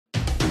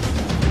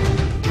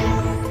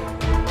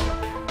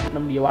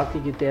நம்முடைய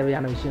வாழ்க்கைக்கு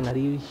தேவையான விஷயம்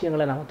நிறைய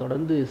விஷயங்களை நம்ம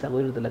தொடர்ந்து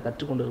சகோதரத்தில்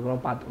கற்றுக்கொண்டு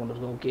இருக்கிறோம், பார்த்து கொண்டு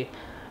இருக்கோம். ஓகே,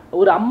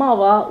 ஒரு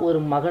அம்மாவா ஒரு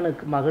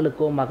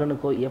மகளுக்கோ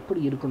மகனுக்கோ எப்படி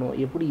இருக்கணும்,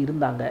 எப்படி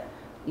இருந்தாங்க,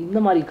 இந்த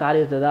மாதிரி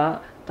காரியத்தை தான்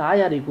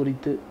தாயாரை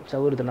குறித்து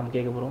சகோதரத்தை நம்ம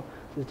கேட்க போகிறோம்.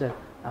 சிஸ்டர்,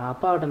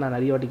 அப்பாவிட்ட நான்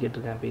நிறைய வாட்டி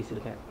கேட்டிருக்கேன்,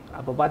 பேசியிருக்கேன்.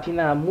 அப்போ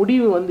பார்த்தீங்கன்னா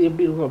முடிவு வந்து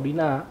எப்படி இருக்கும்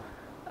அப்படின்னா,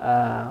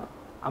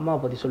 அம்மாவை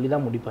பற்றி சொல்லி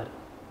தான் முடிப்பார்.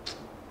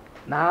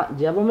 நான்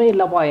ஜெபமே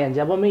இல்லைப்பா, என்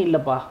ஜெபமே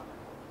இல்லைப்பா,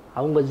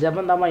 அவங்க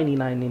ஜெபந்தாம்மா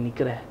இன்னைக்கு நான் இன்னைக்கு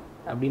நிற்கிறேன்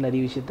அப்படின்னு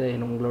நிறைய விஷயத்த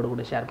உங்களோட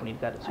கூட ஷேர்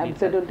பண்ணியிருக்காரு.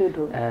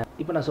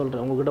 இப்போ நான்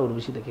சொல்கிறேன், உங்ககிட்ட ஒரு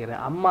விஷயத்த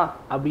கேட்குறேன். அம்மா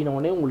அப்படின்ன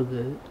உடனே உங்களுக்கு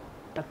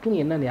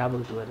டக்குன்னு என்ன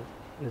ஞாபகத்துக்கு வருது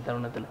இந்த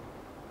தருணத்தில்?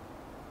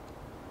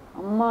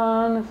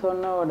 அம்மான்னு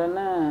சொன்ன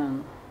உடனே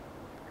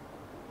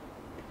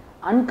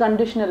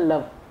அன்கண்டிஷனல்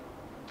லவ்,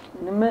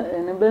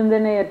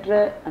 நிபந்தனையற்ற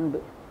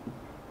அன்பு.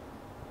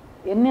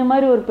 என்னை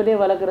மாதிரி ஒரு பிள்ளையை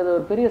வளர்க்குறது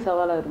ஒரு பெரிய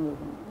சவாலாக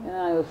இருந்திருக்கும்.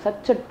 ஏன்னா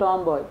சச் அ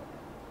டாம் பாய்,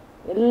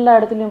 எல்லா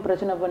இடத்துலையும்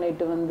பிரச்சனை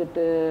பண்ணிட்டு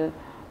வந்துட்டு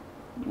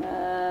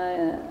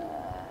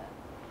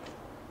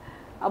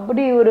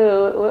அப்படி ஒரு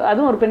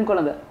அதுவும் ஒரு பெண்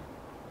குழந்தை.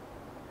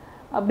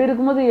 அப்படி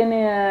இருக்கும்போது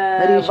என்னைய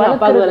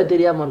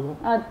தெரியாம இருக்கும்.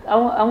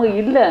 அவங்க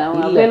இல்லை,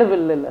 அவங்க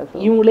அவைலபிள் இல்லை,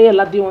 இவங்களே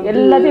எல்லாத்தையும்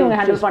இவங்க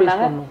ஹேண்டில்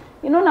பண்ணாங்க.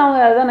 இன்னொன்று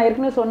அவங்க அதான் நான்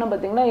ஏற்கனவே சொன்னேன்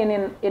பார்த்தீங்களா,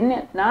 என்ன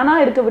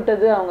நானாக இருக்க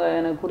விட்டது அவங்க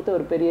எனக்கு கொடுத்த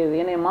ஒரு பெரிய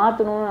இது. என்னை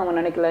மாற்றணும்னு அவங்க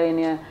நினைக்கல,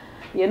 என்னைய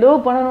ஏதோ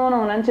பண்ணணும்னு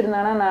அவங்க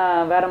நினச்சிருந்தாங்கன்னா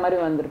நான் வேறு மாதிரி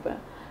வந்திருப்பேன்.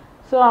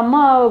 ஸோ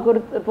அம்மாவை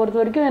பொறுத்த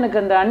வரைக்கும் எனக்கு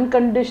அந்த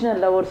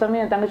அன்கண்டிஷனல் ஒரு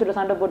சமயம் என் தங்கச்சியோட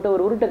சண்டை போட்டு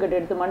ஒரு உருட்டை கட்டி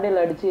எடுத்து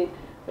மண்டையில் அடித்து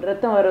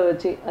ரத்தம் வர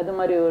வச்சு அது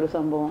மாதிரி ஒரு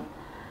சம்பவம்.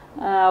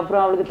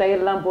 அப்புறம் அவளுக்கு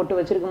தையல்லாம் போட்டு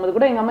வச்சிருக்கும் போது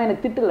கூட எங்கள் அம்மா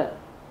எனக்கு திட்டலை.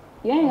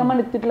 ஏன் எங்கள் அம்மா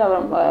எனக்கு திட்டலை?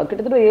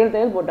 கிட்டத்தட்ட 7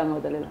 தையல் போட்டாங்க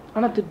அவள் தலையில்.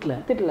 ஆனால்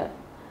திட்டலை.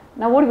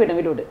 நான் ஓடி போயிட்டேன்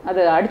வீட்டு விட்டு.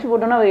 அதை அடித்து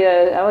போட்டோன்னா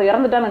அவள்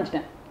இறந்துட்டான்னு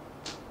நினச்சிட்டேன்.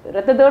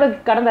 ரத்தத்தோட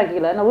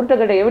கடந்தாக்கிக்கல. நான் உருட்டை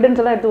கட்டை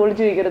எவிடன்ஸ் எல்லாம் எடுத்து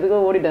ஒழிச்சு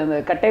வைக்கிறதுக்கு ஓடிட்டேன்.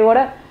 அந்த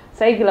கட்டையோட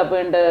சைக்கிள் அப்போ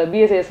என்கிட்ட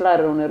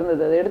பிஎஸ்எஸ்லாம் ஒன்று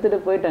இருந்தது, அதை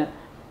எடுத்துகிட்டு போயிட்டேன்.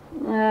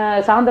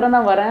 சாயந்தரம்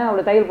தான் வரேன்,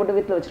 அவளை தையல் போட்டு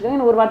வீட்டில் வச்சுருக்கேன்.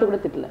 எனக்கு ஒரு வார்த்தை கூட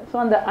திட்டல. ஸோ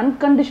அந்த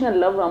அன்கண்டிஷனல்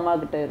லவ் அம்மா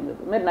கிட்ட இருந்தது.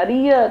 இது மாதிரி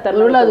நிறைய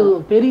தருணம். அது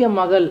பெரிய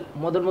மகள்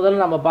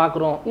முதல்ல நம்ம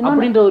பார்க்குறோம்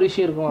அப்படின்ற ஒரு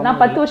விஷயம் இருக்கும். நான்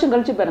 10 வருஷம்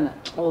கழிச்சு பிறந்தேன்.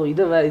 ஓ,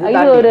 இது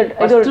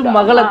ஒரு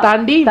மகளை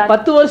தாண்டி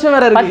 10 வருஷம்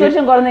வேற, 10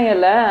 வருஷம் குழந்தைங்க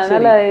இல்லை.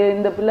 அதனால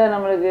இந்த பிள்ளை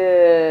நம்மளுக்கு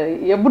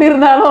எப்படி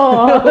இருந்தாலும்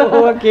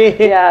ஓகே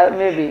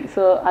மேபி.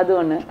 ஸோ அது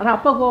ஒன்று. ஆனால்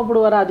அப்பா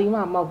கோவப்படுவார்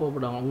அதிகமாக, அம்மா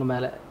கோவப்படுவாங்க உங்க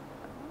மேலே?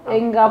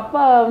 எங்கள்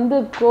அப்பா வந்து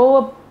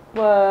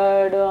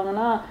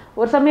கோவப்படுவாங்கன்னா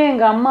ஒரு சமயம்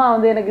எங்கள் அம்மா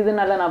வந்து எனக்கு இது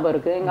நல்ல ஞாபகம்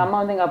இருக்குது. எங்கள் அம்மா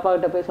வந்து எங்கள் அப்பா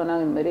கிட்ட போய்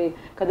சொன்னாங்க, இந்த மாதிரி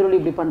கதிரொலி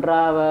இப்படி பண்ணுறா,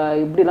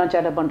 இப்படிலாம்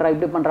சேட்டை பண்ணுறா,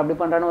 இப்படி பண்ணுறா, அப்படி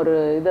பண்ணுறான்னு ஒரு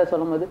இதை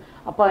சொல்லும் போது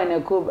அப்பா என்னை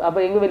அப்போ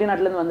எங்கள்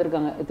வெளிநாட்டிலேருந்து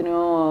வந்திருக்காங்க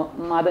எத்தனையோ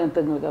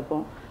மாதத்துக்கு. அப்போ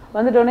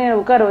வந்துட்டோடனே என்னை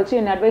உட்கார வச்சு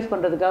என்னை அட்வைஸ்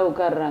பண்ணுறதுக்காக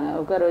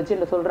உட்கார வச்சு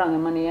என்ன சொல்கிறாங்க,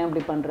 அம்மா நீ ஏன்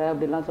இப்படி பண்ணுற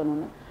அப்படிலாம்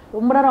சொன்னோன்னே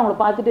ரொம்ப நேரம் அவங்கள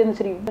பார்த்துட்டே இருந்து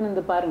சரி இப்போ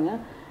இருந்து பாருங்கள்,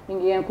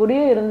 நீங்கள் என்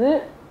கூடயே இருந்து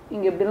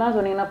இங்கே இப்படிலாம்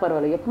சொன்னீங்கன்னா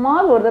பரவாயில்ல,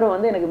 எப்போமாவது ஒரு தடவை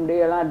வந்து எனக்கு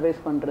இப்படியெல்லாம்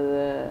அட்வைஸ்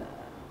பண்ணுறது.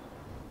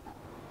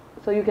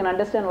 So you can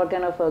understand what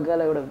kind of a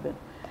girl I would have been.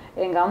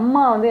 எங்கள்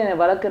அம்மா வந்து என்னை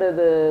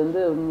வளர்க்குறது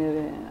வந்து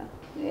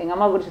எங்கள்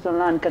அம்மா குறித்து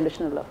சொன்னால்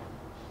அன்கண்டிஷனல் லவ்.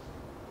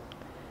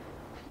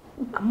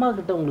 அம்மா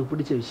கிட்ட உங்களுக்கு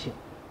பிடிச்ச விஷயம்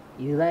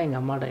இதுதான் எங்கள்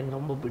அம்மாட்ட எனக்கு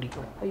ரொம்ப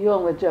பிடிக்கும்? ஐயோ,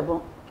 அவங்க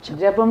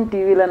ஜெபம்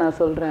டிவியில் நான்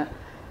சொல்கிறேன்,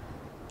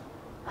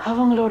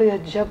 அவங்களுடைய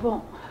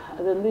ஜெபம்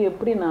அது வந்து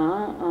எப்படின்னா,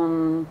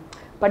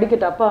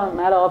 படிக்கட்டு அப்பா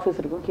மேலே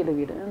ஆஃபீஸ் இருக்கும், கீழே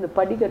வீடு. அந்த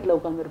படிக்கட்டில்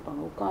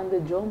உட்காந்துருப்பாங்க,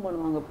 உட்காந்து ஜெபம்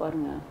பண்ணுவாங்க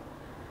பாருங்கள்.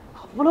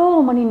 அவ்வளோ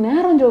மணி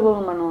நேரம்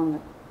ஜெபம் பண்ணுவாங்க.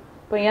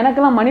 இப்போ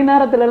எனக்கெல்லாம் மணி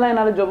நேரத்துலலாம்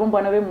என்னால் ஜெபம்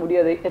பண்ணவே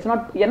முடியாது.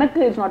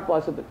 It's not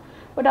possible.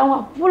 பட் அவங்க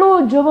அவ்வளோ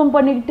ஜெபம்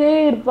பண்ணிக்கிட்டே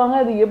இருப்பாங்க.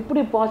 அது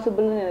எப்படி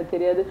பாசிபிள்னு எனக்கு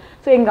தெரியாது.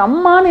 ஸோ எங்கள்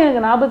அம்மானு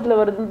எனக்கு ஞாபகத்தில்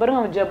வருதுன்னு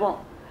பாருங்க, அவன் ஜெபம்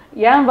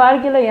என்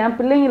வாழ்க்கையில் என்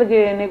பிள்ளைங்களுக்கு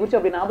என்னை குறித்து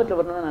அப்படி ஞாபகத்தில்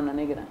வரணும்னு நான்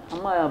நினைக்கிறேன்.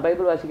 அம்மா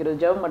பைபிள்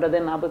வாசிக்கிறது ஜெபம்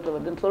பண்ணுறதே ஞாபகத்தில்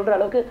வருதுன்னு சொல்கிற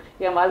அளவுக்கு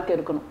என் வாழ்க்கை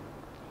இருக்கணும்.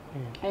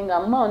 எங்கள்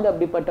அம்மா வந்து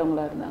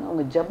அப்படிப்பட்டவங்களா இருந்தாங்க.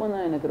 அவங்க ஜெபம்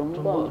தான் எனக்கு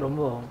ரொம்ப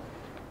ரொம்ப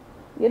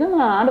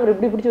என்னம்மா ஆண்டவர்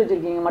இப்படி பிடிச்சி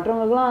வச்சுருக்கீங்க,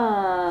 மற்றவங்களுக்குலாம்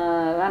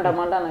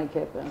வேண்டாமான்லாம் நான்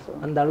கேட்பேன். ஸோ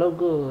அந்த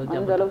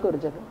அளவுக்கு ஒரு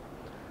ஜெபம்.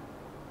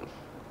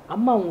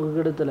 அம்மா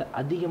உங்ககிட்ட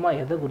அதிகமாக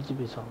எதை குறித்து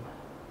பேசுவாங்க?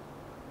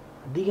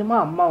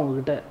 அதிகமாக அம்மா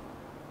உங்ககிட்ட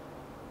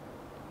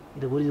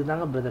இதை குறித்து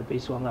தாங்க பிரதர்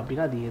பேசுவாங்க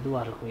அப்படின்னா அது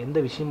எதுவாக இருக்கும்? எந்த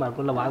விஷயமா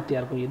இருக்கும், இல்லை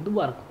வார்த்தையாக இருக்கும்,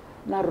 எதுவாக இருக்கும்?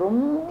 நான்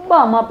ரொம்ப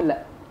அம்மா பிள்ளை.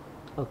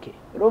 ஓகே,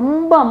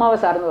 ரொம்ப அம்மாவை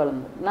சார்ந்து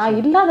வளர்ந்தேன். நான்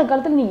இல்லாத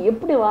காலத்தில் நீ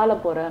எப்படி வாழ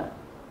போகிற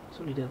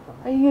சொல்லிகிட்டே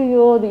இருப்பாங்க.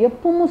 ஐயோ, அது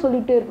எப்பவும்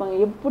சொல்லிகிட்டே இருப்பாங்க,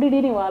 எப்படிடி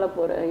நீ வாழ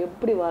போகிற,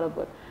 எப்படி வாழ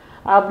போகிற,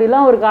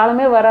 அப்படிலாம் ஒரு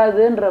காலமே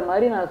வராதுன்ற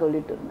மாதிரி நான்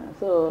சொல்லிட்டு இருந்தேன்.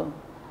 ஸோ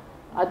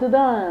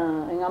அதுதான்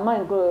எங்கள் அம்மா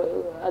எனக்கு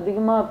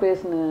அதிகமாக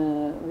பேசின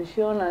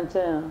விஷயம்னு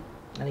நினச்சேன்.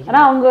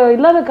 ஆனால் அவங்க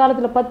இல்லாத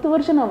காலத்தில் 10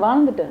 வருஷம் நான்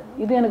வாழ்ந்துட்டேன்.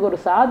 இது எனக்கு ஒரு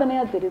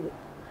சாதனையாக தெரியுது.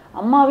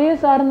 அம்மாவே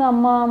சார்ந்த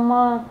அம்மா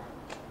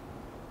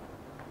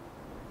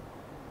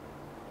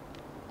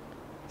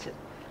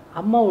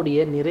அம்மாவுடைய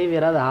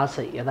நிறைவேறாத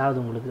ஆசை ஏதாவது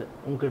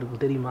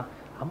உங்களுக்கு தெரியுமா?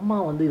 அம்மா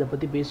வந்து இதை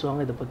பற்றி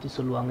பேசுவாங்க, இதை பற்றி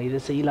சொல்லுவாங்க, இதை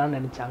செய்யலான்னு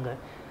நினச்சாங்க,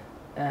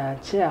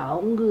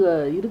 அவங்க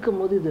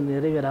இருக்கும்போது இது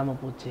நிறைவேறாமல்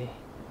போச்சே.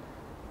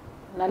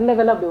 நல்ல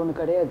வேலை அப்படி ஒன்று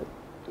கிடையாது.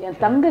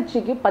 என்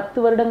தங்கச்சிக்கு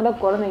 10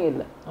 வருடங்களாக குழந்தைங்க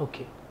இல்லை.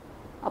 ஓகே.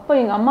 அப்போ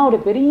எங்கள் அம்மாவோட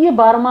பெரிய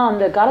பாரமாக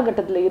அந்த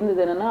காலகட்டத்தில்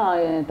இருந்தது என்னென்னா,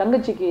 என்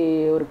தங்கச்சிக்கு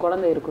ஒரு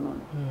குழந்தை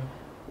இருக்கணும்னு.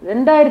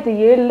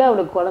 2007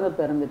 அவளுக்கு குழந்தை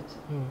பிறந்துடுச்சு.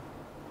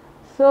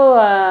 ஸோ ஸோ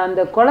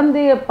அந்த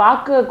குழந்தைய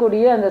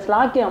பார்க்கக்கூடிய அந்த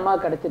ஸ்லாக்கியம் அம்மா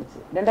கிடச்சிருச்சு.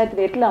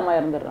 2008 அம்மா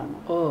இறந்துடுறாங்க.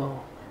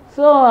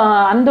 ஸோ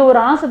அந்த ஒரு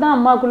ஆசை தான்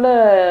அம்மாவுக்குள்ள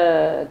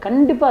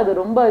கண்டிப்பாக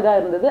அது ரொம்ப இதாக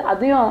இருந்தது.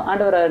 அதையும்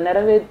ஆண்டவரை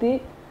நிறைவேற்றி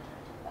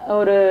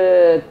ஒரு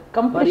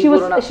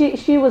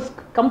she was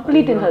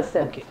complete in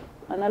herself.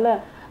 அதனால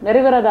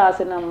நிறைவேறாத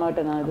ஆசைன்னு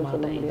அம்மாட்ட நான் எதுவும்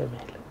சொல்ல முடியாது.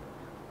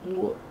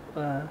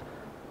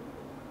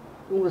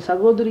 உங்கள்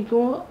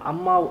சகோதரிக்கும்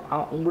அம்மா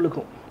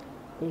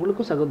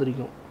உங்களுக்கும்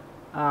சகோதரிக்கும்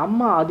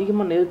அம்மா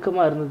அதிகமாக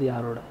நெருக்கமாக இருந்தது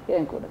யாரோட?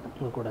 என் கூட தான்.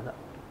 உங்கள் கூட தான்.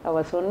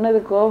 அவள் சொன்னது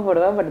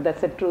கோவப்படுவா, பட்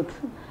தட்ஸ் எ ட்ரூத்.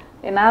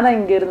 நான் தான்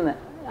இங்கே இருந்தேன்.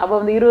 அவள்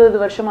வந்து 20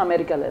 வருஷம்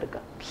அமெரிக்காவில்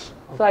இருக்கா.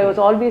 So I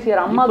was always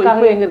here.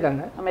 அம்மாக்காக எங்கே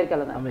இருக்காங்க?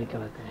 அமெரிக்காவில் தான்.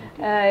 அமெரிக்காவில் இருக்காங்க.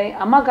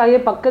 அம்மாக்காகவே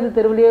பக்கத்து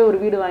தெருவிலேயே ஒரு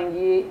வீடு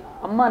வாங்கி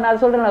அம்மா,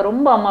 நான் சொல்கிறேன்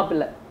ரொம்ப அம்மா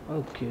பிள்ளை.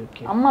 Okay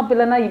okay. அம்மா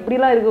பிள்ளைன்னா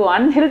இப்படிலாம் இருக்கும்,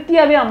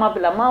 அன்ஹெல்த்தியாகவே அம்மா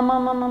பிள்ளை. அம்மா அம்மா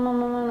அம்மா அம்மா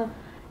அம்மான்னு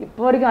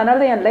இப்போ வரைக்கும். அதனால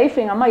தான் என் லைஃப்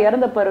எங்கள் அம்மா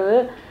இறந்த பிறகு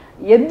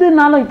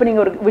எதுனாலும் இப்போ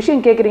நீங்கள் ஒரு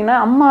விஷயம் கேட்குறீங்கன்னா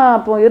அம்மா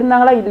இப்போ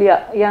இருந்தாங்களா இல்லையா,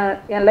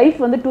 என் லைஃப்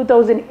வந்து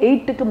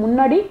 2008க்கு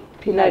முன்னாடி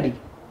பின்னாடி.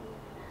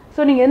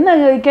 ஸோ நீங்கள் என்ன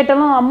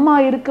கேட்டாலும் அம்மா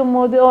இருக்கும்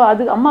போது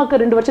அது அம்மாவுக்கு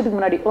 2 வருஷத்துக்கு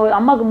முன்னாடி,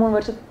 அம்மாவுக்கு 3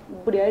 வருஷத்துக்கு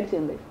இப்படி ஆயிடுச்சு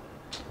என் லைஃப்.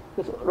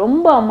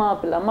 ரொம்ப அம்மா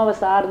பிள்ளை, அம்மாவை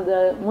சார்ந்த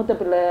மூத்த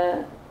பிள்ளை,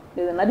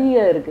 இது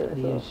நிறைய இருக்குது.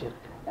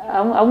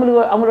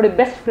 அவங்களுடைய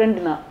பெஸ்ட்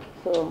ஃப்ரெண்டு நான்.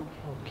 So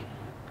okay.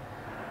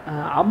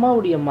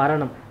 அம்மாவுடைய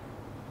மரணம்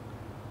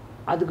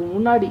அதுக்கு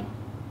முன்னாடி,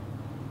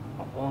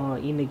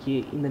 இன்னைக்கு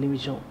இந்த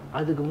நிமிஷம்,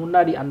 அதுக்கு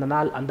முன்னாடி அந்த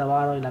நாள், அந்த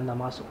வாரம், இல்லை அந்த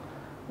மாதம்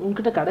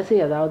உங்ககிட்ட கடைசி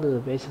ஏதாவது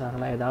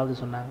பேசுகிறாங்களா, ஏதாவது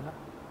சொன்னாங்களா?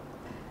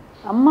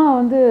 அம்மா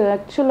வந்து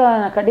ஆக்சுவலாக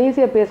நான்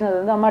கடைசியாக பேசினது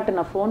வந்து அம்மாட்ட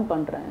நான் ஃபோன்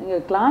பண்ணுறேன். இங்கே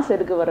கிளாஸ்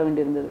எடுக்க வர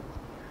வேண்டியிருந்தது.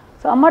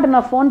 ஸோ அம்மாட்ட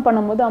நான் ஃபோன்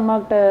பண்ணும்போது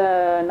அம்மாக்கிட்ட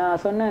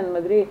நான் சொன்னேன் இந்த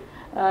மாதிரி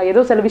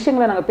ஏதோ சில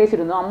விஷயங்களை நாங்கள்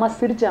பேசிட்டு இருந்தோம். அம்மா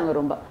சிரித்தாங்க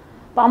ரொம்ப.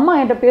 இப்போ அம்மா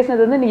என்கிட்ட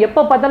பேசினது வந்து நீ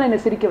எப்போ பார்த்தாலும் என்னை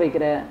சிரிக்க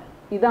வைக்கிற,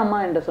 இதுதான் அம்மா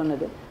என்கிட்ட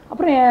சொன்னது.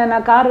 அப்புறம்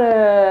நான் காரை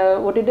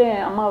ஓட்டிகிட்டு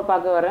அம்மாவை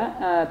பார்க்க வரேன்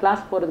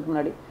கிளாஸ் போகிறதுக்கு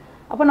முன்னாடி.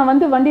 அப்போ நான்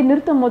வந்து வண்டி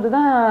நிறுத்தும் போது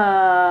தான்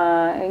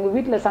எங்கள்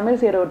வீட்டில்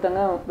சமையல் செய்கிற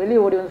ஒருத்தவங்க வெளியே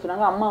ஓடி வந்து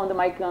சொன்னாங்க அம்மா வந்து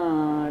மயக்கம்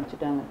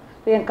அடிச்சுட்டாங்க.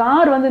 ஸோ என்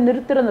கார் வந்து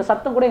நிறுத்துகிற அந்த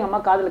சத்தம் கூட எங்கள் அம்மா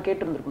காதில்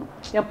கேட்டுருந்துருக்கணும்.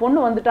 என் பொண்ணு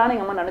வந்துட்டான்னு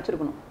எங்கள் அம்மா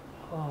நினச்சிருக்கணும்.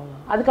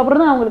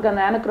 அதுக்கப்புறம் தான் அவங்களுக்கு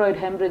அந்த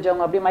ஆனக்ராய்டு ஹெம்ரேஜ்,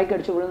 அவங்க அப்படியே மயக்கம்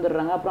அடிச்சு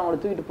விழுந்துடுறாங்க. அப்புறம் அவங்களை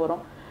தூக்கிட்டு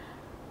போகிறோம்.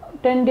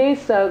 10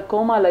 days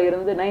கோமாவில்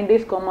இருந்து 9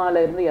 days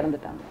கோமாவில் இருந்து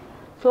இறந்துட்டாங்க.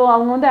 ஸோ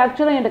அவங்க வந்து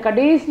ஆக்சுவலாக என்கிட்ட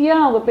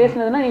கடைசியாக அவங்க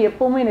பேசினதுன்னா நீ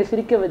எப்போவுமே என்னை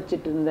சிரிக்க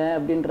வச்சுட்டு இருந்தேன்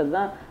அப்படின்றது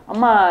தான்,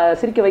 அம்மா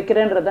சிரிக்க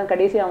வைக்கிறேன்றது தான்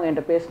கடைசியாக அவங்க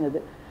என்கிட்ட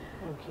பேசினது.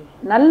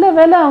 நல்ல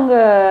வேலை அவங்க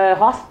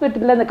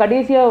ஹாஸ்பிட்டலில் அந்த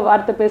கடைசியாக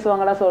வார்த்தை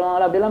பேசுவாங்களா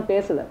சொல்லுவாங்களா அப்படிலாம்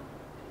பேசலை.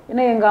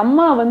 ஏன்னா எங்கள்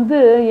அம்மா வந்து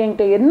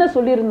என்கிட்ட என்ன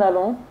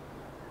சொல்லியிருந்தாலும்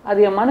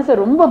அது என் மனசை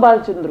ரொம்ப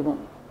பாதிச்சுருந்துருக்கும்.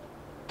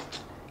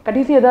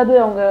 கடைசி ஏதாவது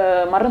அவங்க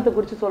மரணத்தை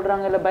குறித்து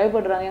சொல்கிறாங்க இல்லை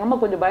பயப்படுறாங்க. எங்கள் அம்மா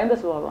கொஞ்சம் பயந்த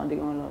சுபாவம்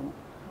அதிகமாக இல்லாமல்.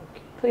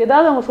 ஸோ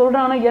ஏதாவது அவங்க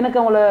சொல்கிறாங்கன்னா எனக்கு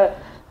அவங்கள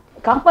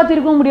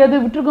காப்பாற்றிருக்கவும் முடியாது,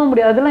 விட்டுருக்கவும்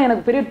முடியாது. அதெல்லாம்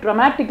எனக்கு பெரிய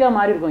ட்ரமாட்டிக்காக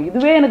மாறி இருக்கும்.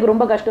 இதுவே எனக்கு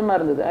ரொம்ப கஷ்டமாக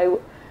இருந்தது. I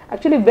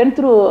actually vent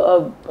through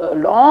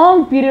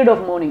long period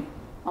of morning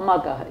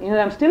அம்மாக்காக.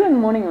 I'm still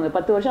in morning. வந்து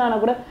 10 வருஷம்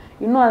ஆனால் கூட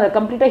இன்னும் அதை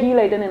கம்ப்ளீட்டாக ஹீல்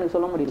ஆகிட்டேன்னு எனக்கு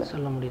சொல்ல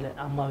முடியல.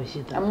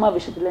 அம்மா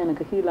விஷயத்தில்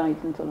எனக்கு ஹீல்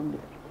ஆகிட்டுன்னு சொல்ல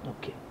முடியல.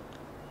 ஓகே.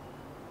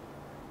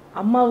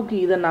 அம்மாவுக்கு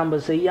இதை நாம்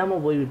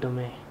செய்யாமல்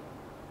போய்விட்டோமே,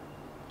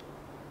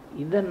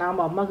 இதை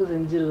நாம் அம்மாவுக்கு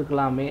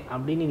செஞ்சுருக்கலாமே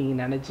அப்படின்னு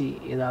நீங்கள் நினச்சி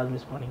ஏதாவது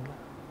மிஸ் பண்ணீங்களா?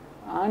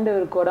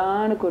 ஆண்டவர்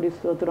கொடானு கொடி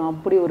ஸ்தோத்திரம்,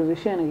 அப்படி ஒரு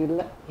விஷயம் எனக்கு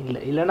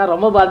இல்லைன்னா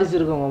ரொம்ப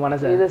பாதிச்சிருக்கும் உங்கள்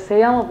மனசை. இதை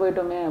செய்யாமல்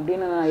போயிட்டோமே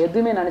அப்படின்னு நான்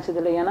எதுவுமே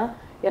நினச்சதில்லை. ஏன்னா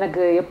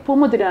எனக்கு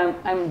எப்பவுமே தெரியும்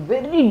I am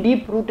very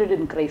deep rooted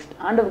in Christ.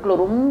 ஆண்டவருக்குள்ள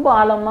ரொம்ப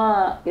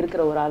ஆழமாக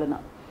இருக்கிற ஒரு ஆள்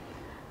நான்.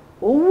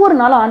 ஒவ்வொரு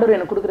நாளும் ஆண்டவர்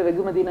எனக்கு கொடுக்குற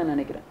வெகுமதின்னு நான்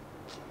நினைக்கிறேன்.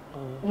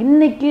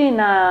 இன்னைக்கு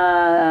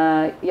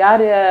நான்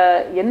யார்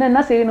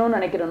என்னென்ன செய்யணும்னு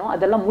நினைக்கிறேனோ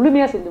அதெல்லாம்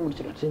முழுமையாக செஞ்சு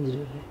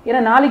முடிச்சிடுவேன்.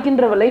 ஏன்னா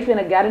நாளைக்குன்ற லைஃப்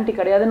எனக்கு கேரண்டி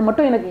கிடையாதுன்னு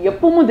மட்டும் எனக்கு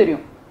எப்பவும்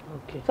தெரியும்.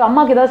 ஸோ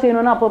அம்மாவுக்கு ஏதாவது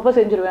செய்யணும்னா அப்பப்போ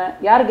செஞ்சுருவேன்.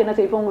 யாருக்கு என்ன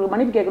செய்வோம், உங்களுக்கு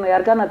மன்னிப்பு கேட்கணும்,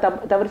 யாருக்காவது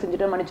நான் தவறு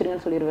செஞ்சுட்டேன்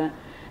மன்னிச்சிருங்கன்னு சொல்லிடுவேன்.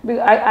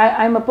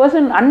 ஐ எம் அ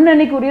பர்சன்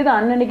அன்னன்னைக்கு உரியதை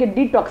அன்னன்னைக்கு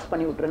டீடாக்ஸ்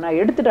பண்ணி விட்டுறேன். நான்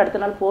எடுத்துகிட்டு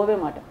அடுத்த நாள் போகவே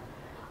மாட்டேன்.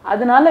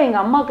 அதனால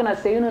எங்கள் அம்மாவுக்கு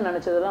நான் செய்யணும்னு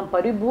நினச்சதெல்லாம்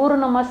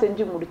பரிபூர்ணமாக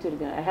செஞ்சு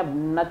முடிச்சிருக்கேன். I have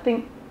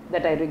nothing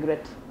that I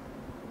regret.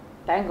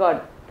 Thank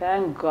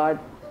God.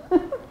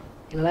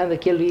 இதெல்லாம் இந்த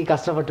கேள்வி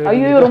கஷ்டப்பட்டு,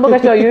 ஐயோ ரொம்ப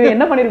கஷ்டம், ஐயோ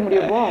என்ன பண்ணிருக்க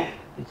முடியும்,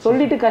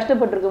 சொல்லிட்டு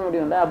கஷ்டப்பட்டிருக்க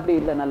முடியும்ல, அப்படி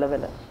இல்லை. நல்ல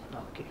வேலை.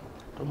 ஓகே.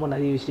 ரொம்ப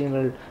நிறைய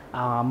விஷயங்கள்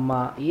அம்மா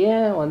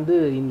ஏன் வந்து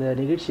இந்த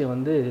நிகழ்ச்சியை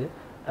வந்து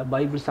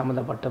பைபிள்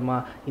சம்மந்தப்பட்டமா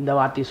இந்த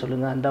வார்த்தையை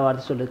சொல்லுங்கள் அந்த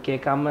வார்த்தை சொல்லுங்கள்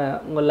கேட்காம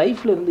உங்கள்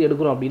லைஃப்பில் இருந்து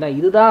எடுக்கிறோம் அப்படின்னா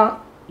இதுதான்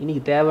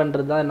இன்றைக்கி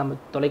தேவைன்றது தான் நம்ம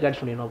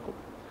தொலைக்காட்சியுடைய நோக்கம்.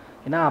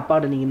 ஏன்னா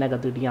அப்பாட்ட நீங்கள் என்ன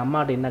கற்றுக்கிட்டீங்க,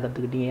 அம்மாட்ட என்ன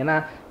கற்றுக்கிட்டீங்க, ஏன்னா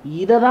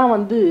இதை தான்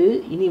வந்து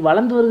இனி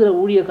வளர்ந்து வருகிற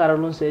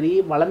ஊழியக்காரர்களும் சரி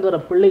வளர்ந்து வர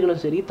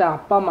பிள்ளைகளும் சரி தான்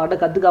அப்பா அம்மாட்ட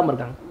கற்றுக்காமல்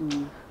இருக்காங்க.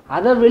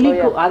 அதை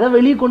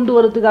வெளியே கொண்டு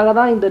வரதுக்காக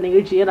தான் இந்த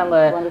நிகழ்ச்சியை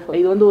நாங்கள்,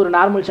 இது வந்து ஒரு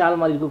நார்மல்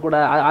சேனல் மாதிரி இருக்கக்கூட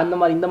அந்த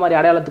மாதிரி இந்த மாதிரி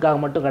அடையாளத்துக்காக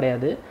மட்டும்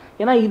கிடையாது.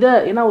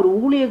 ஏன்னா ஒரு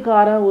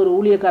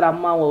ஊழியக்கார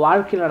அம்மா அவங்க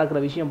வாழ்க்கையில்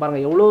நடக்கிற விஷயம்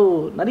பாருங்கள், எவ்வளோ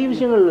நிறைய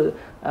விஷயங்கள்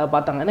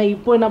பார்த்தாங்க. ஏன்னா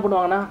இப்போ என்ன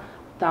பண்ணுவாங்கன்னா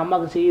தன்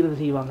அம்மாவுக்கு செய்கிறது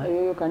செய்வாங்க,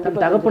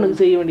 தன்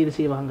தகப்பனுக்கு செய்ய வேண்டியது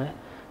செய்வாங்க.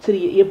 சரி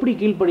எப்படி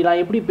கீழ்ப்படிலாம்,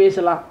 எப்படி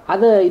பேசலாம்,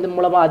 அதை இதன்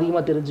மூலமாக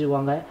அதிகமாக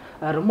தெரிஞ்சுக்குவாங்க.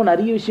 ரொம்ப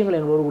நிறைய விஷயங்கள்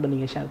எங்களோட கூட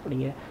நீங்கள் ஷேர்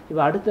பண்ணிங்க.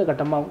 இப்போ அடுத்த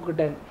கட்டமாக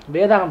உங்ககிட்ட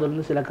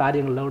வேதாகமத்திலிருந்து சில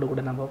காரியங்களோட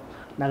கூட நம்ம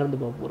நகர்ந்து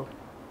போக போகிறோம்.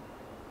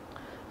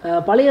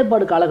 பழைய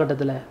ஏற்பாடு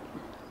காலகட்டத்தில்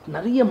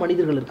நிறைய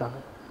மனிதர்கள் இருக்காங்க,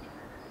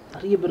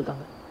 நிறைய பேர்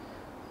இருக்காங்க.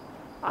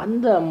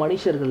 அந்த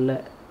மனுஷர்களில்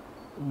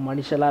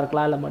மனுஷலாக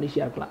இருக்கலாம் இல்லை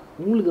மனுஷியாக இருக்கலாம்,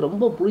 உங்களுக்கு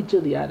ரொம்ப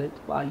பிடிச்சது யார்?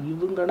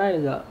 இவங்கன்னா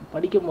எனக்கு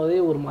படிக்கும் போதே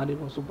ஒரு மாதிரி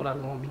இருக்கும், சூப்பராக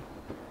இருக்கும் அப்படி.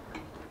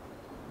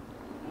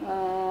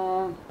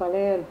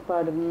 பழைய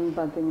ஏற்பாடுன்னு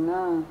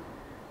பார்த்தீங்கன்னா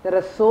there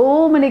are so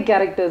many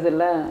characters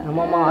இல்லை.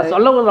 ஆமாம்,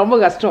 சொல்ல ரொம்ப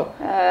கஷ்டம்.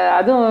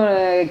 அதுவும்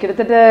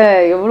கிட்டத்தட்ட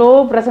எவ்வளோ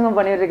பிரசங்கம்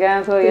பண்ணியிருக்கேன்.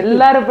 ஸோ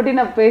எல்லாரை பற்றி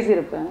நான்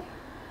பேசியிருப்பேன்.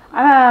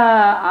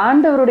 ஆனால்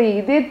ஆண்டவருடைய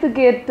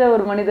இதயத்துக்கு ஏற்ற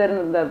ஒரு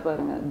மனிதர்னு இருந்தார்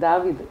பாருங்க,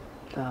 தாவீது.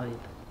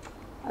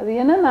 அது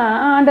என்னன்னா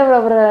ஆண்டவர்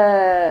அவரை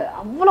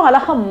அவ்வளோ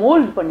அழகாக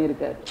மோல்ட்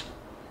பண்ணியிருக்காரு.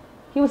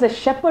 ஹி வாஸ் அ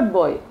ஷெப்பர்ட்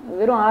பாய்,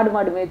 வெறும் ஆடு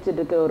மாடு மேய்ச்சிட்டு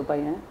இருக்கிற ஒரு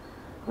பையன்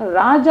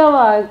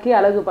ராஜாவாக்கி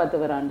அழகு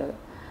பார்த்தவர் ஆண்டவர்.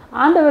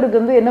 ஆண்டவருக்கு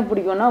வந்து என்ன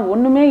பிடிக்கும்னா,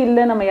 ஒன்றுமே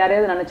இல்லை நம்ம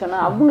யாரையாவது நினச்சோன்னா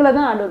அவங்கள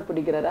தான் ஆண்டவர்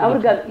பிடிக்கிறாரு.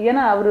 அவருக்கு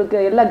ஏன்னா அவருக்கு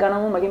எல்லா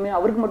கனமும் மகிமையும்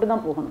அவருக்கு மட்டும்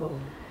தான் போகணும்.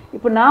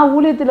 இப்போ நான்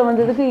ஊழியத்தில்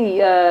வந்ததுக்கு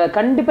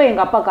கண்டிப்பாக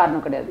எங்கள் அப்பா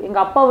காரணம் கிடையாது.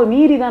 எங்கள் அப்பாவை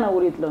மீறி தான் நான்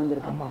ஊழியத்தில்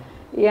வந்திருக்கேன்.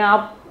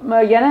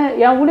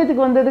 என்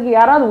ஊழியத்துக்கு வந்ததுக்கு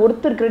யாராவது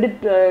ஒருத்தர்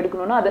கிரெடிட்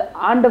எடுக்கணும்னா அது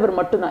ஆண்டவர்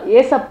மட்டும்தான்,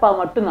 ஏசப்பா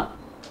மட்டும்தான்.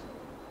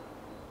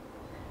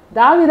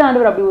 தாவீது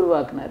ஆண்டவர் அப்படி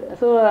உருவாக்குனாரு.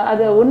 ஸோ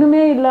அது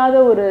ஒன்றுமே இல்லாத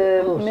ஒரு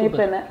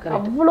மேய்ப்பனை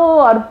அவ்வளோ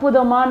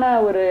அற்புதமான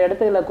ஒரு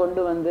இடத்துல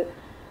கொண்டு வந்து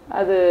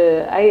அது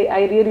I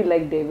really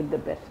like David the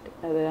best.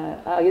 அது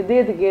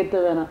இதயத்துக்கு ஏற்ற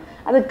வேணாம்.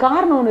 அது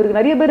காரணம் ஒன்று இருக்குது.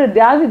 நிறைய பேர்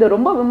தாவீதை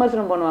ரொம்ப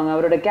விமர்சனம் பண்ணுவாங்க,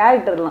 அவரோட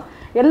கேரக்டர்லாம்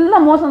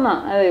எல்லாம்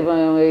மோசம்தான். இப்போ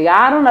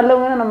யாரும்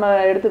நல்லவங்க நம்ம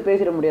எடுத்து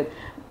பேசிட முடியாது.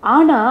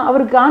 ஆனால்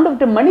அவருக்கு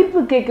ஆண்டவர்கிட்ட மன்னிப்பு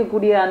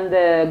கேட்கக்கூடிய அந்த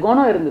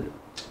குணம் இருந்தது.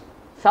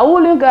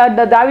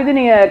 சவுலையும் தாவீது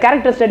நீங்கள்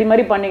கேரக்டர் ஸ்டடி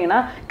மாதிரி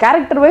பண்ணிங்கன்னா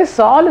கேரக்டர் வைஸ்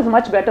சால் இஸ்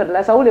மச் பெட்டர்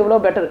இல்லை, சவுல்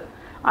எவ்வளோ பெட்டர்.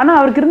 ஆனால்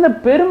அவருக்கு இருந்த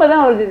பெருமை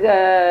தான் அவருக்கு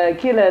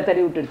கீழே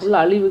தள்ளி விட்டுடுச்சு,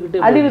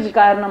 அழிவுக்கு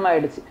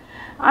காரணமாகிடுச்சு.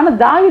 ஆனால்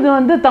தாவீது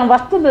வந்து தன்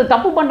வஸ்திரத்தை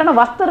தப்பு பண்ணிட்டோன்னா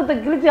வஸ்திரத்தை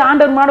கிழிச்சு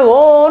ஆண்டவர் மேலே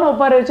ஓன்னு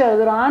ஒப்பார வச்சு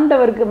அது ஒரு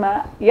ஆண்டவருக்கு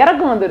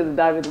இறக்கம் வந்துடுது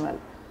தாவீது மேலே.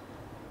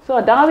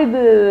 ஸோ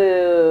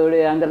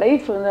தாவீதுடைய அந்த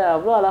லைஃப் வந்து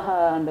அவ்வளோ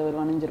அழகாக ஆண்டவர்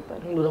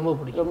வணைஞ்சிருப்பார். உங்களுக்கு ரொம்ப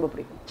பிடிக்கும்? ரொம்ப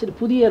பிடிக்கும். சரி,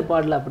 புதிய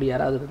ஏற்பாடில் அப்படி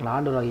யாராவது இருக்கலாம்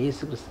ஆண்டவராக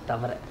இயேசு கிறிஸ்து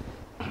தவிர?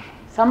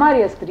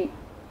 சமாரிய ஸ்திரீ.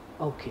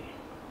 ஓகே,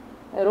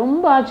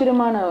 ரொம்ப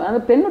ஆச்சரியமான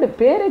அந்த பெண்ணுடைய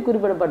பேரே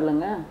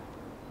குறிப்பிடப்படலைங்க.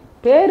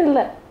 பேர்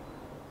இல்லை,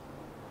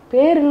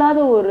 பேர் இல்லாத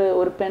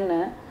ஒரு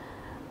பெண்ணை,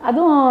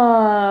 அதுவும்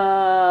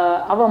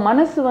அவள்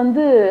மனசு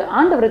வந்து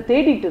ஆண்டவரை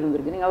தேடிட்டு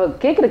இருந்திருக்கு. நீங்கள் அவள்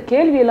கேட்குற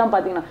கேள்வியெல்லாம்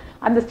பார்த்தீங்கன்னா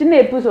அந்த சின்ன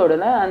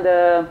எபிசோடில், அந்த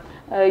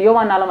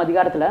யோவான் 4ஆம்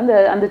அதிகாரத்தில்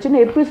அந்த சின்ன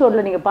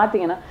எபிசோடில் நீங்கள்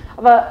பார்த்தீங்கன்னா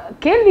அவள்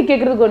கேள்வி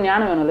கேட்குறதுக்கு ஒரு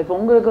ஞானம் வேணும்ல. இப்போ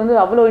உங்களுக்கு வந்து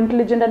அவ்வளோ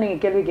இன்டெலிஜென்ட்டாக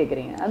நீங்கள் கேள்வி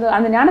கேட்குறீங்க,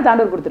 அந்த ஞானத்தை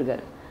ஆண்டவர்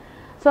கொடுத்துருக்காரு.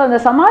 ஸோ அந்த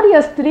சமாரிய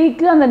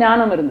ஸ்திரீக்கு அந்த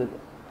ஞானம் இருந்தது.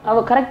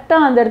 அவள்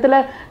கரெக்டாக அந்த இடத்துல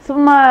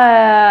சும்மா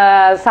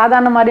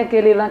சாதாரண மாதிரி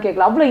கேள்வியெல்லாம்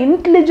கேட்கல, அவ்வளோ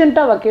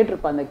இன்டெலிஜென்ட்டாக அவள்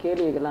கேட்டிருப்பாள் அந்த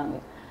கேள்விகள்லாம்.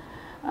 அங்கே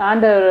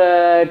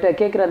ஆண்டவர்கிட்ட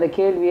கேட்குற அந்த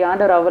கேள்வி,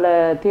 ஆண்டவர் அவளை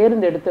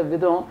தேர்ந்தெடுத்த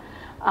விதம்,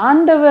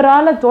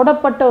 ஆண்டவரால்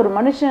தொடப்பட்ட ஒரு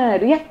மனுஷன்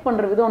ரியாக்ட்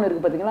பண்ணுற விதம் ஒன்று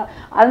இருக்குது பார்த்தீங்களா.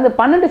 அந்த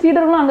 12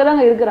 சீடர்களும் அங்கே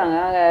தாங்க இருக்கிறாங்க.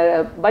 அங்கே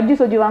பஜ்ஜி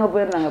சொஜ்ஜி வாங்க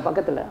போயிருந்தாங்க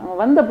பக்கத்தில். அவங்க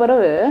வந்த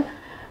பிறகு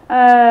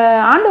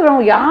ஆண்டவர்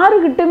அவங்க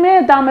யாருக்கிட்டுமே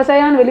தான்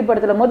மெசையான்னு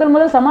வெளிப்படுத்தலை.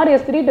 முதல் சமாரிய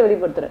ஸ்திரீட்ட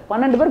வெளிப்படுத்துகிறேன்.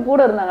 12 பேர் கூட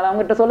இருந்தாங்களா,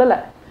 அவங்ககிட்ட சொல்லலை.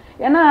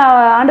 ஏன்னா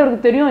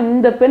ஆண்டவருக்கு தெரியும்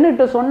இந்த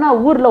பெண்ணுகிட்ட சொன்னால்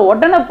ஊரில்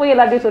உடனே போய்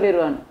எல்லாத்தையும்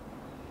சொல்லிடுவான்னு.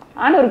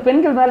 ஆண்டவருக்கு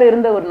பெண்கள் மேலே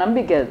இருந்த ஒரு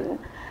நம்பிக்கை அது.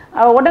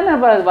 உடனே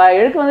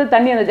எழுக்க வந்து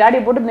தண்ணி அந்த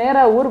ஜாடியை போட்டு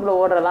நேராக ஊருக்குள்ளே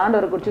ஓடுறா,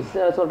 ஆண்டவரை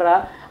குறித்து சொல்கிறா.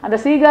 அந்த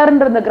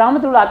சீகார்ன்ற அந்த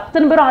கிராமத்தில் உள்ள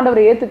அத்தனை பேரும்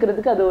ஆண்டவரை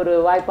ஏற்றுக்கிறதுக்கு அது ஒரு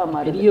வாய்ப்பாக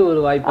மாறி,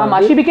 ஒரு வாய்ப்பு.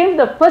 ஆமாம், she became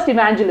the first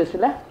evangelist,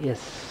 இல்லை?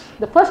 S,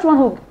 the first one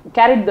who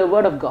carried the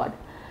word of God.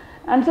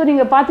 And so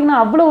நீங்கள் பார்த்தீங்கன்னா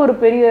அவ்வளோ ஒரு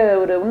பெரிய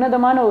ஒரு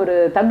உன்னதமான ஒரு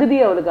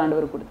தகுதியை அவளுக்கு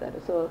ஆண்டவர் கொடுத்தாரு.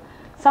 ஸோ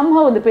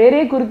somehow அந்த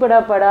பேரே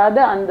குறிப்பிடப்படாத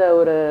அந்த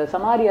ஒரு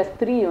சமாரிய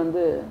ஸ்திரீ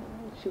வந்து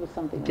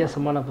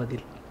வித்தியாசமான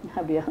பதில்.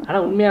 அப்படியா?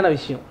 ஆனால் உண்மையான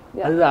விஷயம்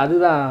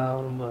அதுதான்.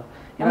 ரொம்ப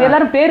நம்ம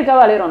எல்லாரும்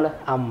பேருக்காக அலையிறோம்ல.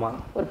 ஆமாம்,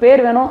 ஒரு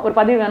பேர் வேணும், ஒரு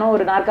பதவி வேணும்,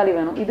 ஒரு நாற்காலி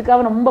வேணும்.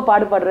 இதுக்காக ரொம்ப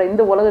பாடுபடுற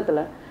இந்த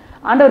உலகத்தில்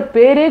ஆண்டவர்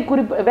பேரே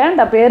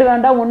வேண்டாம், பேர்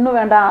வேண்டாம், ஒன்றும்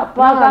வேண்டாம்,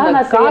 அப்பாக்காக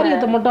நான்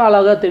காரியத்தை மட்டும்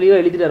அழகாக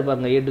தெளிவாக எழுதிட்டு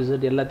இருப்பாங்க. A to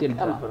Z எல்லாத்தையும்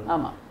எழுதிட்டு இருப்பாங்க.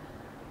 ஆமாம்.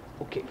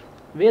 ஓகே,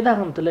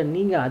 வேதாகமத்தில்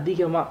நீங்கள்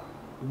அதிகமாக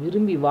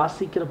விரும்பி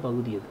வாசிக்கிற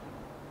பகுதி எது?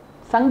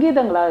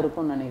 சங்கீதங்களாக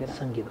இருக்கும்னு நினைக்கிறேன்.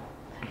 சங்கீதம்.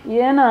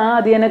 ஏன்னா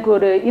அது எனக்கு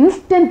ஒரு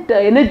இன்ஸ்டன்ட்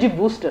எனர்ஜி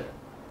பூஸ்டர்.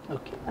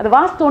 ஓகே, அது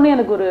வாசித்தோன்னே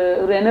எனக்கு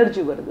ஒரு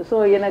எனர்ஜி வருது. ஸோ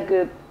எனக்கு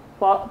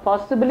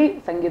பாசிபிளி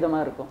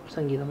சங்கீதமாக இருக்கும்.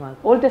 சங்கீதமாக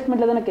இருக்கும். ஓல்ட்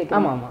டெஸ்ட்மெண்ட்டில் தானே கேட்கலாம்?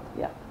 ஆமாம் ஆமாம்.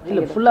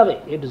 இல்லை, ஃபுல்லாகவே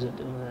A to Z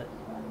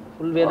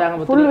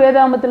ஃபுல்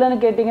வேதாகமத்தில்னு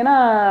கேட்டிங்கன்னா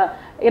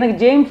எனக்கு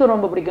ஜேம்ஸும்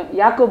ரொம்ப பிடிக்கும்,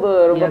 யாக்கோபு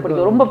ரொம்ப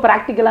பிடிக்கும். ரொம்ப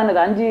ப்ராக்டிக்கலானது.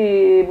 5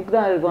 புக்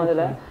தான் இருக்கும்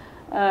அதில்,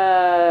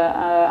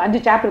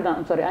 5 சாப்டர் தான்,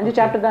 5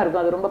 சாப்டர் தான்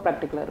இருக்கும். அது ரொம்ப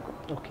ப்ராக்டிக்கலாக இருக்கும்.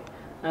 ஓகே,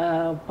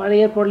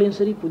 பழைய ஏற்பாடுலையும்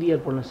சரி புதிய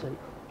ஏற்பாடுலையும் சரி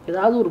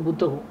ஏதாவது ஒரு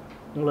புத்தகம்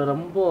உங்களை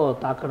ரொம்ப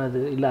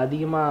தாக்கினது, இல்லை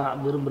அதிகமாக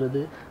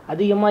விரும்புகிறது,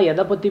 அதிகமாக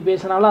எதை பற்றி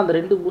பேசினாலும் அந்த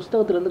 2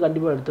 புத்தகத்துலேருந்து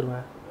கண்டிப்பாக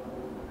எடுத்துருவேன்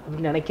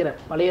அப்படின்னு நினைக்கிறேன்?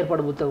 பழைய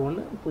ஏற்பாடு புத்தகம்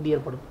ஒன்று, புதிய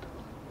ஏற்பாடு புத்தகம்.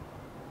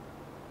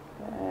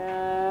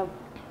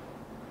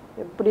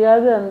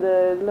 எப்படியாவது அந்த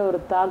இதில் ஒரு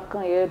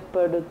தாக்கம்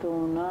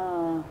ஏற்படுத்தும்னா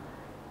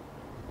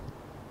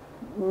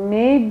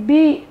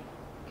மேபி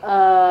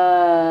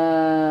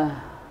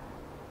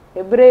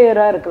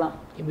எபிரேயராக இருக்கலாம்.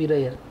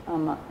 எபிரேயர்,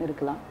 ஆமாம்,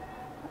 இருக்கலாம்.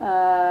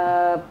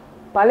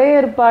 பழைய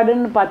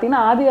ஏற்பாடுன்னு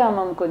பார்த்தீங்கன்னா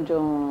ஆதியாமம்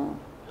கொஞ்சம்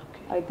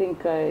I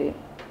think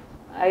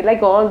I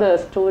like all the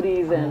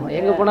stories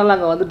எங்கே போனாலும்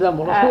அங்கே வந்துட்டு தான்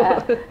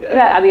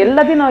போகணும். அது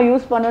எல்லாத்தையும் நான்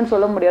யூஸ் பண்ணுன்னு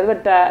சொல்ல முடியாது,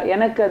 பட்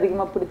எனக்கு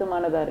அதிகமாக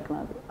பிடித்தமானதாக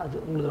இருக்கலாம் அது. அது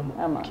உங்களுக்கு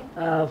ரொம்ப ஆமாம்.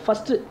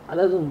 ஃபஸ்ட்டு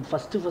அதாவது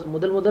ஃபஸ்ட்டு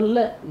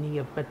முதல்ல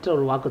நீங்கள் பெற்ற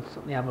ஒரு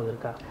வாக்கு ஞாபகம்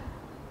இருக்கா?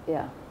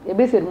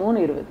 எபேசியர்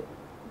 3:20,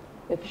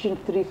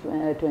 எஃபிஷியன்ஸ்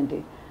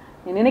 3:20.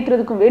 நீ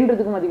நினைக்கிறதுக்கும்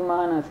வேண்டுறதுக்கும்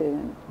அதிகமாக நான்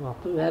செய்வேன்.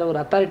 அப்போ வேற ஒரு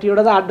அத்தாரிட்டியோட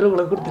தான் ஆர்டர்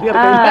உங்களுக்கு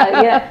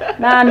கொடுத்துருக்காங்க.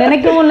 நான்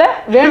நினைக்கவும் இல்லை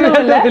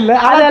வேண்டவும் இல்லை,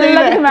 அது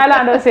எல்லாத்துக்கும் மேலே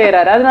ஆண்டவர்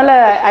செய்கிறாரு. அதனால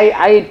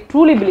ஐ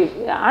ட்ரூலி பிலீவ்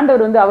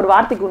ஆண்டவர் வந்து அவர்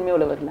வார்த்தைக்கு உண்மை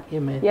உள்ளவர்ல.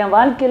 என்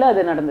வாழ்க்கையில்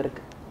அது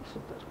நடந்திருக்கு.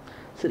 சூப்பர்.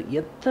 சரி,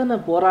 எத்தனை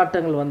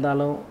போராட்டங்கள்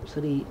வந்தாலும்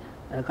சரி,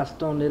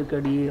 கஷ்டம்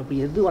நெருக்கடி அப்படி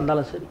எது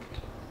வந்தாலும் சரி,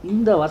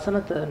 இந்த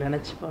வசனத்தை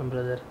நினச்சிப்பேன்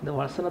பிரதர், இந்த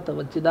வசனத்தை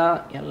வச்சு தான்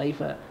என்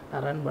லைஃப்பை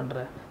நான் ரன்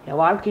பண்ணுறேன், என்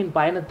வாழ்க்கையின்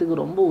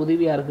பயணத்துக்கு ரொம்ப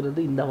உதவியாக இருக்கிறது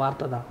இந்த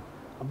வார்த்தை தான்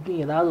அப்படி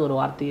ஏதாவது ஒரு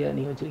வார்த்தையை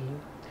நீங்கள்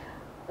வச்சுருக்கீங்க?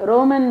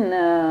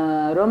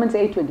 ரோமன்ஸ்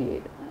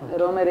 8:28,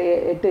 ரோமர்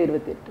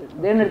 8:28,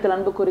 தேவனிடத்தில்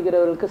அன்பு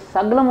கூறுகிறவர்களுக்கு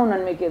சகலமும்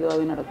நன்மைக்கு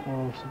எதுவாகவே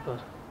நடக்கும்.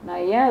 சூப்பர்.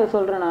 நான் ஏன் அதை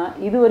சொல்கிறேன்னா,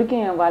 இது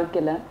வரைக்கும் என்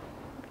வாழ்க்கையில்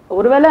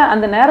ஒருவேளை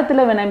அந்த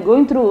நேரத்தில் when I'm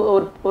going through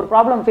ஒரு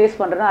ப்ராப்ளம் ஃபேஸ்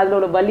பண்ணுறேன்னா அதில்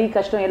ஒரு வலி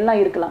கஷ்டம்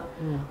எல்லாம் இருக்கலாம்,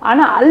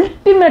 ஆனால்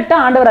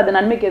அல்டிமேட்டாக ஆண்டவர் அதை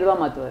நன்மைக்கு எதுவாக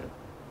மாற்றுவார்.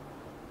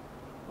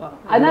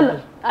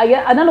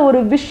 அதனால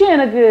ஒரு விஷயம்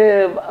எனக்கு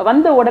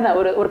வந்த உடனே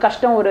ஒரு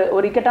கஷ்டம்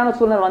ஒரு இக்கட்டான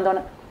சூழ்நிலை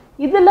வந்தோடனே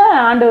இதில்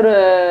ஆண்டவர்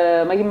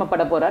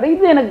மகிமைப்பட போகிறாரு,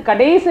 இது எனக்கு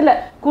கடைசியில்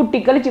கூட்டி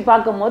கழிச்சு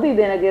பார்க்கும் போது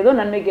இது எனக்கு ஏதோ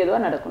நன்மைக்கு எதுவாக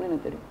நடக்கும்னு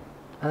எனக்கு தெரியும்.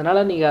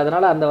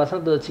 அதனால அந்த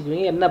வசனத்தை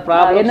வச்சுக்குவீங்க, என்ன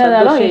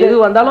ப்ராப்ளம் எது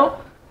வந்தாலும்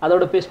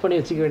அதோட பேஸ் பண்ணி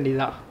வச்சுக்க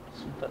வேண்டியதுதான்.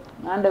 சூப்பர்.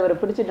 ஆண்டவரை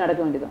பிடிச்சிட்டு நடக்க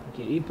வேண்டியதான்.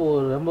 ஓகே,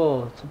 இப்போது ரொம்ப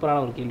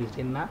சூப்பரான ஒரு கேள்வி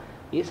என்னன்னா,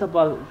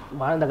 ஏசப்பா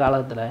வாழ்ந்த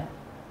காலத்தில்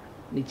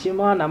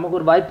நிச்சயமாக நமக்கு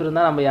ஒரு வாய்ப்பு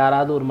இருந்தால் நம்ம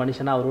யாராவது ஒரு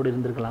மனுஷனாக அவரோடு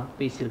இருந்திருக்கலாம்,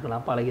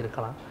 பேசியிருக்கலாம்,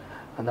 பழகிருக்கலாம்.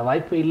 அந்த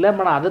வாய்ப்பு இல்லை,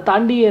 ஆனால் அதை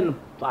தாண்டி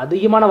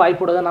அதிகமான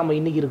வாய்ப்போடு தான் நம்ம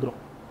இன்றைக்கி இருக்கிறோம்.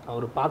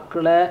 அவர்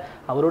பார்க்கல,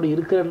 அவரோடு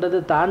இருக்கிறன்றதை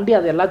தாண்டி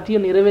அது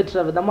எல்லாத்தையும்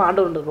நிறைவேற்ற விதமாக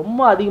ஆண்டவர்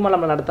ரொம்ப அதிகமாக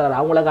நம்ம நடத்துகிறார்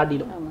அவங்கள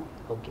காட்டிலும்.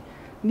 ஓகே,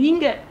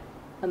 நீங்கள்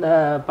அந்த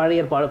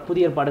பழைய ஏற்பாடு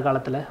புதிய ஏற்பாடு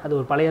காலத்தில், அது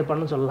ஒரு பழைய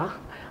ஏற்பாடுன்னு சொல்லலாம்,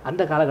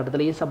 அந்த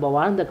காலகட்டத்தில் ஏசப்பா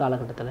வாழ்ந்த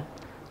காலகட்டத்தில்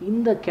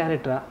இந்த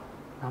கேரக்டராக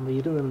நம்ம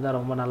இருந்திருந்தால்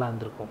ரொம்ப நல்லா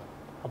இருந்திருக்கும்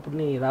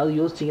அப்படின்னு ஏதாவது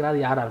யோசிச்சிங்கன்னா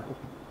அது யாராக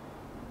இருக்கும்?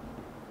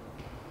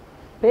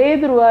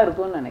 பேதுருவா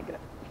இருக்கும்னு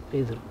நினைக்கிறேன்.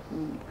 பேதுரு.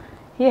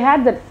 he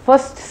had that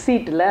first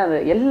seatல அது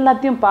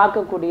எல்லாத்தையும்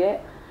பார்க்கக்கூடிய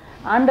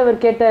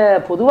ஆண்டவர் கேட்ட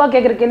பொதுவாக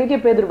கேட்குற கேள்விக்கே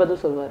பேதுரு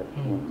பதில் சொல்வார்.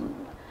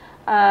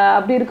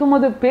 அப்படி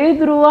இருக்கும்போது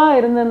பேதுருவா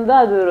இருந்திருந்தா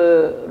அது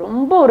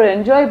ரொம்ப ஒரு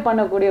என்ஜாய்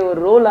பண்ணக்கூடிய ஒரு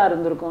ரோலாக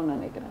இருந்திருக்கும்னு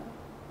நினைக்கிறேன்.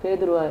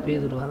 பேதுருவா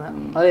தான்,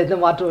 அது எந்த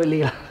மாற்றம்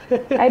இல்லையா?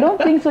 I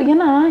don't think so.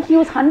 ஏன்னா he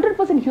was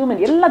 100%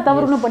 ஹியூமன். எல்லா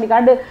தவறுகளும் பண்ணி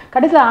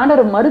கடைசியில்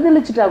ஆண்டவர்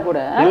மறுதளிச்சுட்டா கூட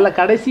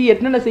கடைசி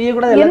என்னென்ன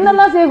செய்யக்கூடாது,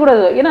 என்னெல்லாம்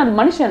செய்யக்கூடாது. ஏன்னா அது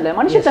மனுஷன் இல்லை,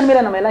 மனுஷ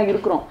தன்மையில நம்ம எல்லாம்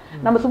இருக்கிறோம்.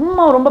 நம்ம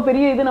சும்மா ரொம்ப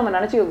பெரிய இது நம்ம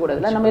நினச்சிக்க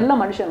கூடாதுல்ல, நம்ம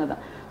எல்லாம் மனுஷங்க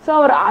தான். ஸோ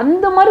அவர்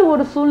அந்த மாதிரி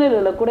ஒரு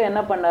சூழ்நிலையில் கூட என்ன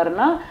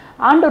பண்ணாருன்னா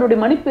ஆண்டவருடைய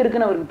மன்னிப்பு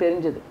இருக்குன்னு அவருக்கு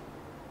தெரிஞ்சது.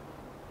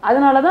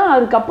 அதனால தான்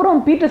அதுக்கப்புறம்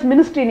பீட்டர்ஸ்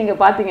மினிஸ்ட்ரி நீங்கள்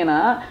பார்த்தீங்கன்னா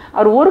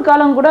அவர் ஒரு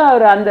காலம் கூட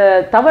அவர் அந்த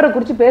தவறை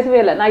குறித்து பேசவே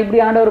இல்லை. நான்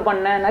இப்படி ஆண்டவர்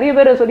பண்ணேன், நிறைய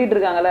பேர் சொல்லிட்டு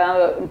இருக்காங்கல்ல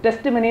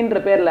டெஸ்டிமனின்ற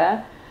பேரில்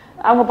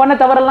அவங்க பண்ண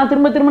தவறெல்லாம்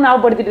திரும்ப திரும்ப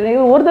ஞாபகப்படுத்திட்டு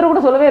ஒரு தடவை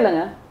கூட சொல்லவே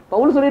இல்லைங்க.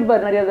 பவுல்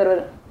சொல்லியிருப்பார் நிறைய தடவை,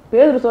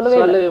 பேதுரு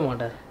சொல்லவே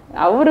மாட்டார்.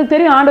 அவருக்கு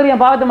தெரியும் ஆண்டவர்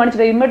என் பாவத்தை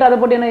மன்னிச்சிட்டேன், இனிமேட்டு அதை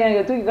போட்டு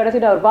என்ன தூக்கி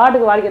கடைசிட்டு அவர்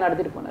பாட்டுக்கு வாழ்க்கை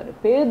நடத்திட்டு போனார்.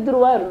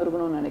 பேதுருவா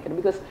இருந்திருக்கணும்னு நினைக்கிறேன்.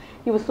 Because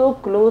he was so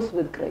close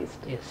with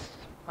Christ.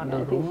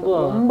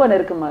 ரொம்ப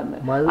நெருக்கமா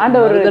இருந்தார்.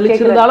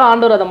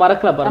 ஆண்டவர் அதை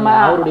மறக்கல பாருங்க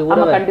அவருடைய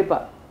உறவை. கண்டிப்பா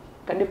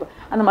கண்டிப்பா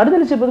அந்த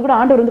மறுதளிச்ச போது கூட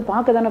ஆண்டவர் வந்து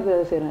பார்க்க தானே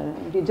செய்றாரு.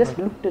 he just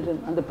looked at him.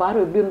 அந்த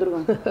பார்வை எப்படி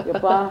இருந்திருக்கும்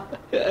எப்பா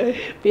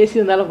பேசி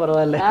இருந்தாலும்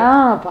பரவாயில்ல,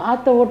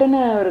 பார்த்த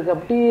உடனே அவருக்கு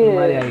அப்படியே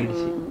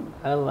ஆயிடுச்சு.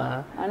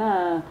 ஆனா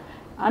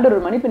ஆண்டவர்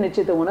ஒரு மன்னிப்பு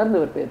நிச்சயத்தை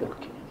உணர்ந்தவர் பேதுரு.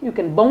 யூ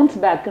கேன் பவுன்ஸ்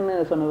பேக்னு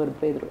சொன்னவர்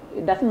பேதுரு.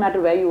 It doesn't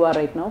matter where you are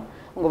right now.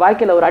 உங்க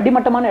வாழ்க்கையில ஒரு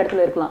அடிமட்டமான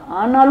இடத்துல இருக்கலாம்,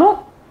 ஆனாலும்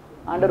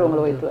ஆண்டவர்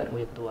உங்களை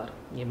உயர்த்துவார்.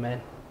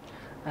 ஆமென்.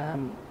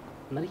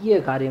 நிறைய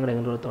காரியங்களை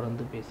எங்களோட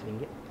தொடர்ந்து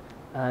பேசுவீங்க.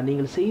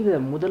 நீங்கள் செய்த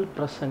முதல்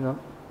பிரசங்கம்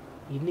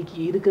இன்னைக்கு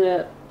இருக்கிற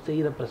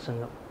செய்கிற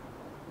பிரசங்கம்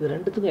இது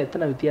ரெண்டுத்துக்கும்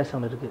எத்தனை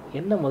வித்தியாசம் இருக்குது?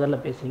 என்ன முதல்ல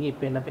பேசுறீங்க,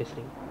 இப்போ என்ன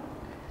பேசுகிறீங்க?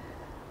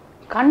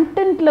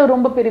 கண்டென்ட்டில்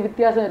ரொம்ப பெரிய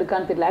வித்தியாசம்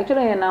இருக்கான்னு தெரியல.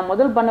 ஆக்சுவலாக நான்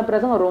முதல் பண்ண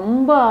பிரசங்கம்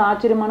ரொம்ப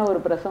ஆச்சரியமான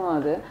ஒரு பிரசங்கம்.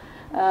 அது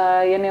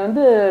என்னை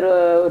வந்து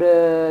ஒரு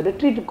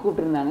ரிட்ரீட்டுக்கு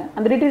கூப்பிட்டுருந்தாங்க.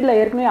 அந்த ரிட்ரீட்டில்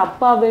ஏற்கனவே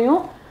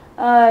அப்பாவையும்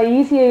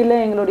இசிஐயில்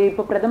எங்களுடைய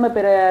இப்போ பிரதம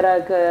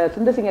பேராக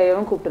சுந்தர்சிங்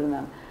ஐயாவும்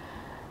கூப்பிட்டுருந்தாங்க.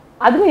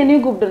 அதுவும்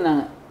என்னையும்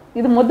கூப்பிட்டுருந்தாங்க.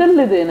 இது முதல்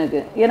இது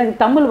எனக்கு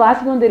தமிழ்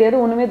வாசிக்கவும் தெரியாது,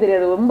 ஒன்றுமே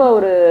தெரியாது. ரொம்ப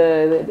ஒரு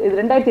இது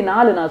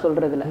 2004 நான்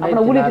சொல்கிறதுல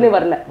அப்போ ஊழியத்திலே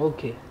வரல.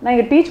 ஓகே, நான்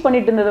இங்கே டீச்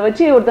பண்ணிட்டு இருந்ததை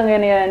வச்சு ஒருத்தங்க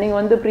என்னை நீங்கள்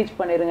வந்து ப்ரீச்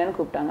பண்ணிடுங்கன்னு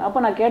கூப்பிட்டாங்க. அப்போ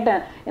நான் கேட்டேன்,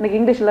 எனக்கு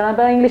இங்கிலீஷில் நான்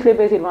இப்போ இங்கிலீஷ்லேயே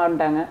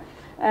பேசிடுமான்ட்டாங்க.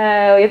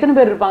 எத்தனை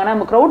பேர் இருப்பாங்கன்னா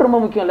நம்ம க்ரௌட் ரொம்ப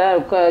முக்கியம் இல்லை.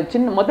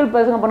 சின்ன முதல்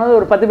பசங்க பண்ணது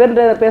ஒரு 10 பேர்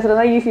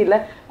பேசுகிறது தான் ஈஸி இல்லை.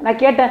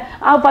 நான் கேட்டேன்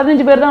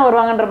 15 பேர் தான்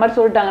வருவாங்கன்ற மாதிரி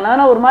சொல்லிட்டாங்க.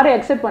 நான் ஒரு மாதிரி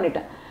அக்செப்ட்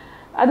பண்ணிட்டேன்.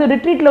 அது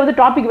ரிட்ரீட்டில் வந்து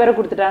டாபிக் வேறு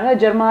கொடுத்துட்டாங்க,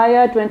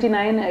 ஜெர்மாயா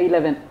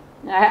 29:11.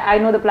 I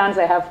know the plans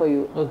I have for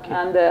you.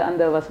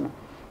 அந்த வசனம்.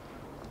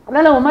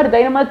 அதனால ஒரு மாதிரி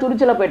தைரியமாக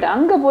துணிச்சலாக போயிட்டேன்.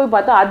 அங்கே போய்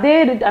பார்த்தா அதே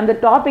அந்த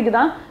டாபிக்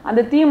தான்,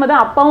 அந்த தீமை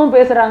தான் அப்பாவும்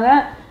பேசுகிறாங்க,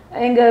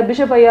 எங்கள்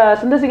பிஷப் ஐயா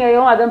சுந்தர்சிங்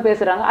ஐயாவும் அதான்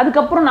பேசுகிறாங்க.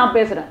 அதுக்கப்புறம் நான்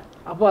பேசுகிறேன்.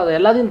 அப்போ அது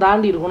எல்லாத்தையும்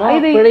தாண்டி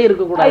இருக்கணும், பிழை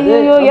இருக்கக்கூடாது.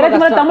 ஐயோ எனக்கு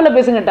மேலே தமிழில்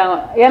பேசுங்கட்டாங்க.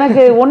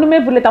 எனக்கு ஒன்றுமே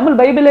புரியல, தமிழ்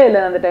பைபிளே இல்லை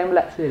அந்த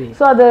டைமில்.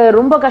 ஸோ அது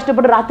ரொம்ப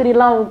கஷ்டப்பட்டு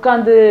ராத்திரியெல்லாம்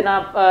உட்காந்து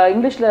நான்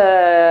இங்கிலீஷில்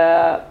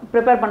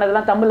ப்ரிப்பேர்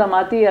பண்ணதெல்லாம் தமிழில்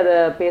மாற்றி அதை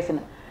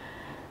பேசினேன்.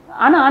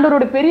 ஆனால்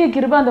ஆண்டவரோட பெரிய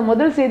கிருபை, அந்த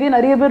முதல் செய்தியை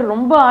நிறைய பேர்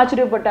ரொம்ப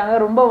ஆச்சரியப்பட்டாங்க,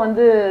 ரொம்ப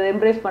வந்து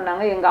எம்ப்ரேஸ்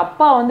பண்ணாங்க. எங்கள்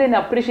அப்பா வந்து என்னை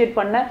அப்ரிஷியேட்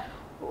பண்ண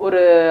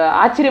ஒரு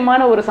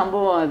ஆச்சரியமான ஒரு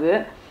சம்பவம் அது.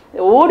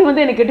 ஓடி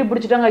வந்து என்னை கெட்டி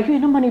பிடிச்சிட்டாங்க, ஐயோ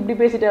என்னம்மா நீ இப்படி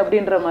பேசிட்ட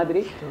அப்படின்ற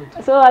மாதிரி.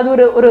 ஸோ அது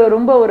ஒரு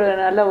ரொம்ப ஒரு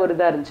நல்ல ஒரு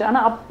இதாக இருந்துச்சு.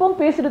 ஆனால் அப்போ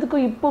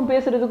பேசுகிறதுக்கும் இப்போ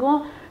பேசுகிறதுக்கும்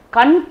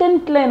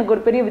கண்டென்ட்டில் எனக்கு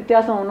ஒரு பெரிய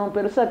வித்தியாசம் ஒன்றும்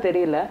பெருசாக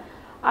தெரியல.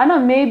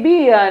 ஆனால் மேபி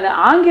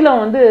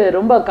ஆங்கிலம் வந்து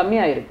ரொம்ப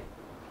கம்மியாயிருக்கு.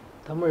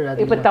 தமிழ்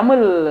இப்போ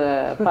தமிழ்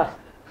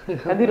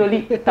கதிரொலி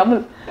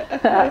தமிழ்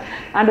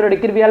ஆண்டவரோட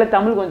கிருபையால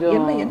தமிழ்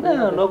கொஞ்சம். என்ன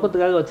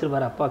நோக்கத்துக்காக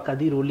வச்சிருப்பாரு அப்பா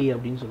கதிரொலி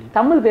அப்படின்னு சொல்லி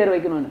தமிழ் பேர்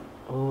வைக்கணும்னு?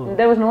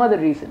 There was no other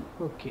reason.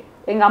 Okay.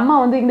 எங்க அம்மா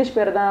வந்து இங்கிலீஷ்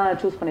பேரை தான்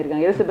சூஸ்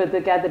பண்ணியிருக்காங்க, எலிசபெத்,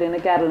 கேத்தரின்,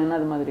 கேரளின்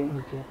அது மாதிரி.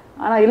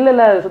 ஆனா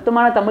இல்ல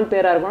சுத்தமான தமிழ்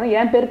பேரா இருக்கணும்.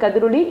 என் பேர்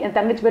கதிரொலி, என்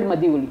தங்கச்சி பேர்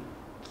மதியொலி.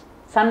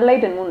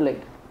 Sunlight and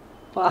moonlight.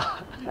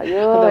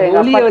 ஐயோ எங்க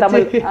அப்பா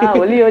தமிழ்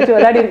ஒலியை வச்சு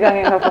விளையாடி இருக்காங்க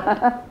எங்க அப்பா.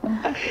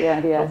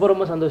 ரொம்ப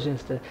ரொம்ப சந்தோஷம்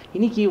சிஸ்டர்.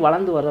 இன்னைக்கு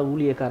வளர்ந்து வர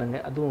ஊழியக்காரங்க,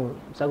 அதுவும்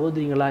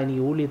சகோதரிங்களா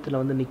இன்னைக்கு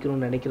ஊழியத்தில் வந்து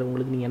நிற்கணும்னு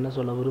நினைக்கிறவங்களுக்கு நீங்கள் என்ன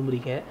சொல்ல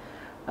விரும்புறீங்க?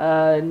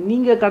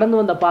 நீங்கள் கடந்து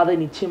வந்த பாதை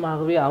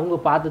நிச்சயமாகவே அவங்க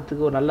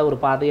பாதத்துக்கு ஒரு நல்ல ஒரு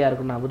பாதையாக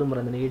இருக்குன்னு நான்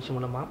விரும்புகிறேன். அந்த நிகழ்ச்சி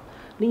மூலமாக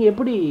நீங்கள்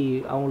எப்படி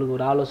அவங்களுக்கு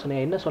ஒரு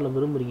ஆலோசனையாக என்ன சொல்ல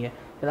விரும்புகிறீங்க?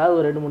 ஏதாவது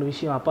ஒரு 2-3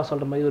 விஷயம் அப்பா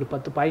சொல்கிற மாதிரி ஒரு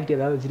 10 பாயிண்ட்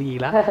ஏதாவது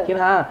வச்சுருக்கீங்களா?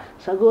 ஏன்னா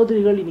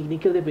சகோதரிகள் இன்னைக்கு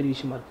நிற்கிறதே பெரிய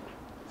விஷயமா இருக்கு.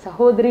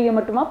 சகோதரியை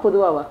மட்டுமா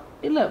பொதுவாவா?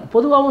 இல்லை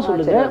பொதுவாகவும்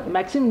சொல்லுங்கள்.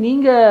 மேக்ஸிமம்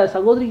நீங்கள்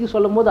சகோதரிக்கு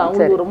சொல்லும் போது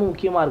அவங்களுக்கு ரொம்ப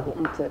முக்கியமாக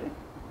இருக்கும். சரி,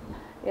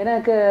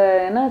 எனக்கு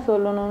என்ன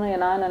சொல்லணும்னு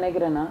நான்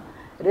நினைக்கிறேன்னா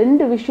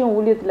 2 விஷயம்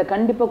ஊழியத்தில்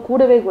கண்டிப்பாக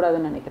கூடவே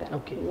கூடாதுன்னு நினைக்கிறேன்.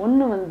 ஓகே.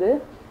 ஒன்று வந்து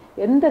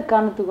எந்த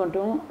காரணத்துக்கு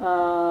மட்டும்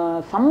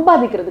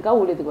சம்பாதிக்கிறதுக்காக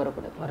ஊழியத்துக்கு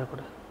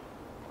வரக்கூடாது.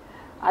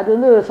 அது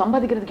வந்து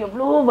சம்பாதிக்கிறதுக்கு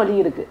எவ்வளோ வழி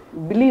இருக்குது.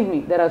 Believe me,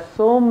 there are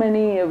so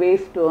many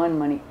ways to earn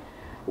மணி.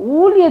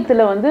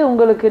 ஊழியத்தில் வந்து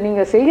உங்களுக்கு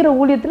நீங்கள் செய்கிற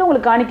ஊழியத்தில்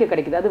உங்களுக்கு காணிக்க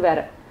கிடைக்குது, அது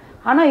வேற.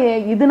 ஆனால்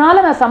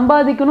இதனால நான்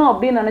சம்பாதிக்கணும்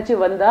அப்படின்னு நினச்சி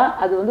வந்தால்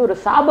அது வந்து ஒரு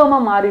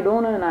சாபமாக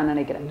மாறிடும்னு நான்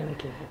நினைக்கிறேன்.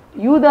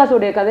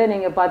 யூதாஸோடைய கதையை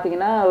நீங்கள்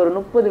பார்த்தீங்கன்னா ஒரு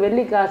 30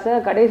 வெள்ளி காசை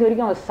கடைசி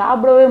வரைக்கும் அவன்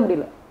சாப்பிடவே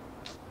முடியல.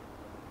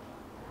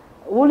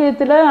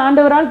 ஊழியத்தில்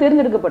ஆண்டவரால்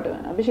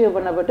தேர்ந்தெடுக்கப்பட்டவன், அபிஷேகம்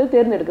பண்ணப்பட்டு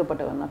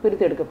தேர்ந்தெடுக்கப்பட்டவன் தான்,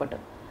 பிரித்து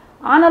எடுக்கப்பட்டவன்.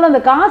 ஆனாலும்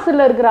அந்த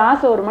காசில் இருக்கிற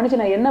ஆசை ஒரு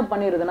மனுஷனை என்ன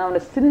பண்ணிடுதுன்னா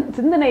அவனை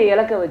சிந்தனையை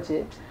இழக்க வச்சு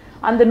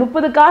அந்த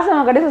 30 காசு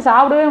அவன் கடைசி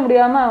சாப்பிடவே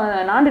முடியாமல்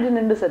அவன் நாண்டுட்டு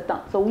நின்று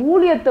செத்தான். ஸோ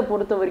ஊழியத்தை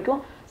பொறுத்த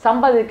வரைக்கும்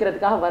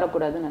சம்பாதிக்கிறதுக்காக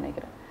வரக்கூடாதுன்னு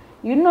நினைக்கிறேன்.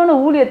 இன்னொன்று,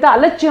 ஊழியத்தை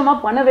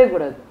அலட்சியமாக பண்ணவே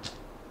கூடாது.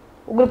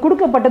 உங்களுக்கு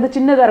கொடுக்கப்பட்டது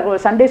சின்னதாக இருக்கும்,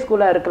 ஒரு சண்டே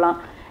ஸ்கூலாக இருக்கலாம்,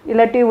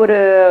 இல்லாட்டி ஒரு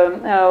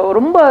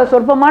ரொம்ப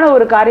சொற்பமான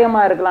ஒரு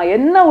காரியமாக இருக்கலாம்,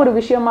 என்ன ஒரு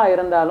விஷயமா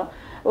இருந்தாலும்.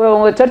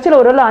 உங்கள் சர்ச்சில்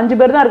ஒரு 5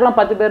 பேர் தான் இருக்கலாம்,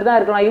 10 பேர் தான்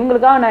இருக்கலாம்.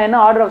 இவங்களுக்காக நான் என்ன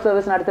ஆர்டர் ஆஃப்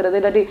சர்வீஸ் நடத்துறது,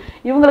 இல்லாட்டி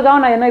இவங்களுக்காக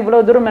நான் என்ன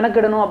இவ்வளோ தூரம்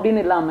மெனக்கிடணும்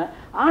அப்படின்னு இல்லாமல்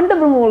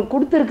ஆண்டவர் உங்களுக்கு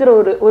கொடுத்துருக்கிற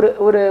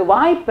ஒரு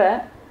வாய்ப்பை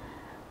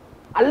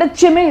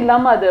அலட்சியமே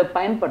இல்லாமல் அதை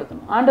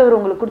பயன்படுத்தணும். ஆண்டவர்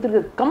உங்களுக்கு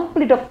கொடுத்துருக்க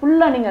கம்ப்ளீட்டாக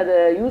ஃபுல்லாக நீங்கள் அதை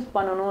யூஸ்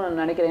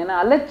பண்ணணும்னு நினைக்கிறேன். ஏன்னா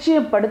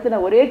அலட்சியப்படுத்தின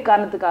ஒரே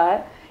காரணத்துக்காக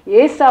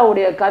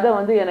ஏசாவுடைய கதை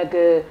வந்து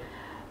எனக்கு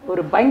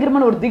ஒரு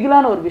பயங்கரமான ஒரு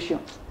திகிலான ஒரு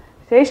விஷயம்.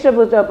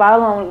 சேஷ்ட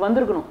பாவம் அவங்களுக்கு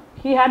வந்திருக்கணும்.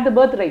 He had the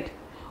birth right.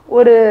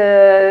 ஒரு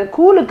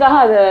கூலுக்காக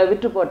அதை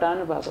விட்டு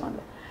போட்டான்னு பார்க்குறாங்க.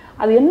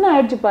 அது என்ன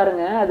ஆயிடுச்சு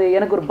பாருங்க, அது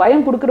எனக்கு ஒரு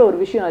பயம் கொடுக்குற ஒரு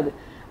விஷயம்.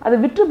 அது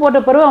விட்டு போட்ட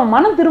பிறகு அவன்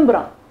மனம்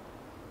திரும்புகிறான்.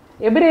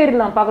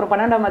 எபிரேயரில் நம்ம பார்க்குறோம்,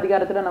 12ஆம்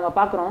அதிகாரத்தில் நம்ம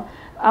பார்க்குறோம்,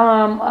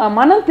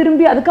 மனம்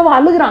திரும்பி அதுக்காக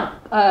அழுகிறான்.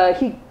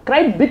 ஹி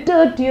கிரைட்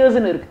பிட்டர்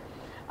டியர்ஸ்ன்னு இருக்கு.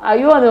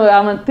 ஐயோ அது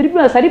அவன்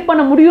திருப்பி சரி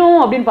பண்ண முடியும்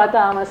அப்படின்னு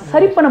பார்த்தா அவன்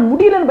சரி பண்ண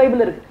முடியலன்னு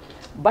பைபிள் இருக்கு.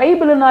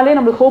 பைபிள்னாலே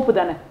நம்மளுக்கு ஹோப்பு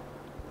தானே,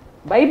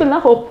 பைபிள்னா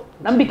ஹோப்,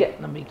 நம்பிக்கை.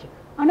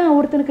 ஆனால்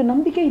ஒருத்தனுக்கு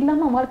நம்பிக்கை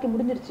இல்லாமல் வாழ்க்கை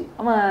முடிஞ்சிருச்சு.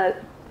 அவன்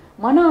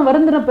மனம்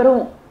வருந்தின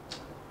பிறவும்.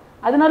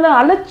 அதனால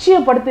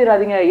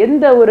அலட்சியப்படுத்திடாதீங்க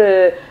எந்த ஒரு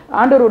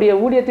ஆண்டவருடைய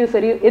ஊழியத்தையும்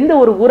சரி, எந்த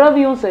ஒரு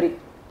உறவையும் சரி.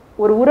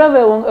 ஒரு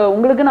உறவை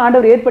உங்களுக்குன்னு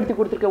ஆண்டவர் ஏற்படுத்தி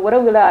கொடுத்துருக்க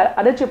உறவுகளை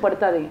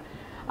அலட்சியப்படுத்தாதீங்க.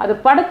 அதை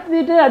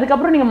படுத்திட்டு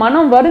அதுக்கப்புறம் நீங்கள்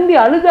மனம் வருந்தி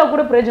அழுதா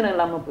கூட பிரயோஜனம்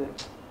இல்லாமல்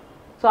போயிடும்.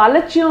 ஸோ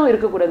அலட்சியம்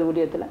இருக்கக்கூடாது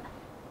ஊழியத்தில்.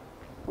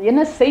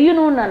 என்ன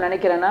செய்யணும்னு நான்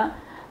நினைக்கிறேன்னா,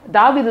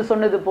 தாவீது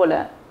சொன்னது போல,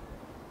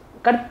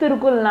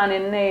 கர்த்தருக்குள் நான்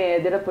என்னை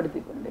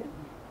திடப்படுத்தி கொண்டேன்.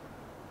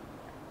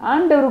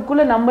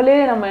 ஆண்டவருக்குள்ள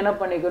நம்ம என்ன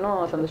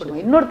பண்ணிக்கணும், சந்தோஷம்.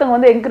 இன்னொருத்தவங்க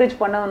வந்து என்கரேஜ்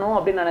பண்ணணும்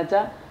அப்படின்னு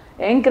நினைச்சா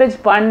என்கரேஜ்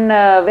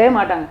பண்ணவே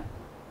மாட்டாங்க.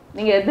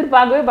 நீங்க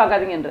எதிர்பார்க்கவே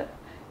பார்க்காதீங்கன்ற.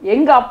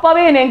 எங்க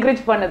அப்பாவே என்னை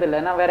என்கரேஜ் பண்ணதில்லை,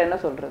 நான் வேற என்ன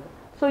சொல்றது.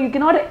 So you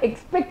can not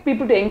expect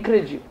people to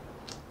encourage you.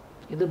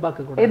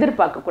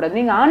 எதிர்பார்க்க கூடாது.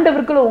 நீங்க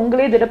ஆண்டவருக்குள்ள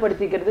உங்களே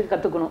திடப்படுத்திக்கிறதுக்கு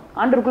கத்துக்கணும்.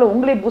 ஆண்டவருக்குள்ள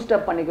உங்களே பூஸ்ட்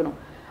அப் பண்ணிக்கணும்.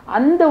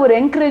 அந்த ஒரு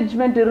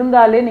என்கரேஜ்மெண்ட்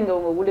இருந்தாலே நீங்க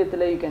உங்க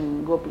ஊழியத்துல you can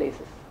go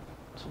places.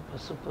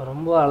 Super super,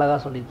 ரொம்ப அழகாக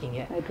சொல்லியிருக்கீங்க.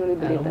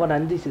 ரொம்ப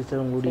நன்றி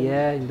சிஸ்டர். உங்களுடைய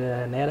இந்த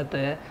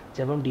நேரத்தை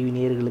ஜெபம் டிவி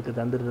நேயர்களுக்கு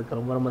தந்துடுறதுக்கு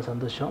ரொம்ப ரொம்ப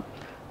சந்தோஷம்.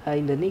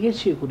 இந்த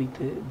நிகழ்ச்சியை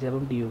குறித்து,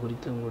 ஜெபம் டிவி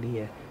குறித்து உங்களுடைய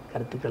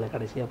கருத்துக்களை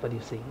கடைசியாக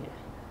பதிவு செய்யுங்க.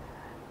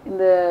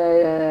 இந்த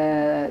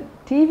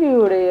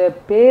டிவியுடைய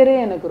பேரே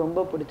எனக்கு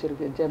ரொம்ப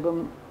பிடிச்சிருக்கு,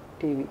 ஜெபம்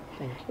டிவி.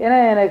 ஏன்னா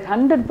எனக்கு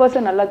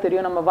 100% நல்லா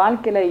தெரியும் நம்ம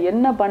வாழ்க்கையில்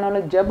என்ன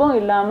பண்ணாலும் ஜெபம்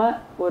இல்லாமல்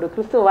ஒரு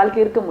கிறிஸ்துவ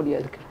வாழ்க்கை இருக்க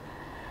முடியாது.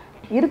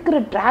 இருக்கிற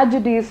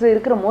ட்ராஜடிஸ்,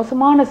 இருக்கிற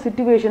மோசமான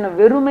சிச்சுவேஷனை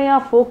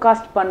வெறுமையாக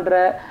ஃபோகாஸ்ட் பண்ணுற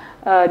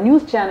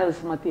நியூஸ்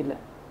சேனல்ஸ் மத்தியில்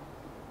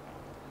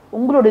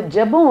உங்களோட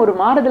ஜெபம் ஒரு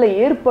மாறுதலை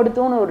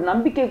ஏற்படுத்தும்னு ஒரு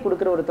நம்பிக்கை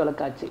கொடுக்குற ஒரு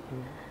தொலைக்காட்சி.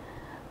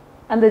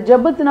 அந்த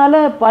ஜெபத்தினால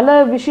பல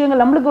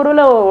விஷயங்கள் நம்மளுக்கு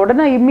ஒருவேளை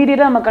உடனே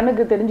இம்மீடியட்டாக நம்ம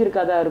கண்ணுக்கு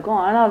தெரிஞ்சிருக்காதா இருக்கும்.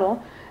 ஆனாலும்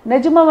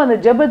நிஜமாக அந்த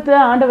ஜெபத்தை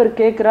ஆண்டவர்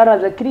கேட்குறாரு,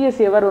 அதில் கிரியை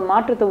செய்வார், ஒரு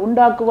மாற்றத்தை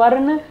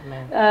உண்டாக்குவாருன்னு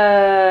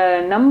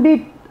நம்பி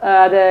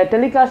அதை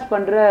டெலிகாஸ்ட்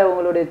பண்ணுற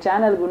உங்களுடைய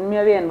சேனலுக்கு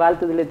உண்மையாகவே என்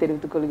வாழ்த்துதலை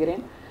தெரிவித்துக்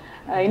கொள்கிறேன்.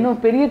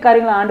 இன்னும் பெரிய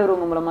காரியங்களை ஆண்டவர்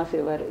உங்கள் மூலமாக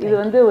செய்வார். இது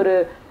வந்து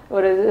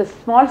ஒரு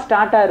ஸ்மால்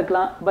ஸ்டார்ட்டாக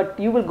இருக்கலாம், but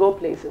you will go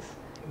places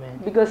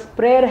because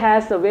prayer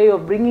has a way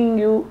of bringing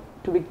you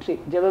to victory.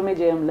 ஜெபமே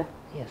ஜெயம்ல.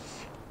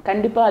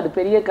 கண்டிப்பாக அது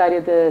பெரிய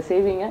காரியத்தை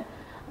செய்வீங்க.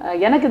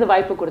 எனக்கு இது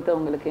வாய்ப்பு கொடுத்த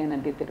உங்களுக்கு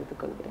நன்றி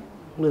தெரிவித்துக் கொள்கிறேன்.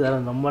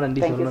 ரொம்ப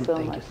நன்றி.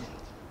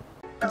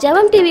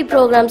 ஜெபம் டிவி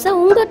ப்ரோக்ராம்ஸை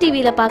உங்கள்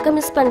டிவியில் பார்க்க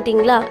மிஸ்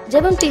பண்ணிட்டீங்களா?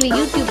 ஜெபம் டிவி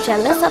யூடியூப்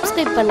சேனலை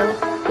சப்ஸ்கிரைப் பண்ணுங்கள்.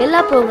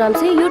 எல்லா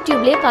ப்ரோக்ராம்ஸையும்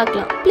யூடியூப்லேயே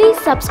பார்க்கலாம். ப்ளீஸ்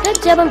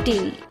சப்ஸ்கிரைப் ஜெபம்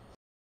டிவி.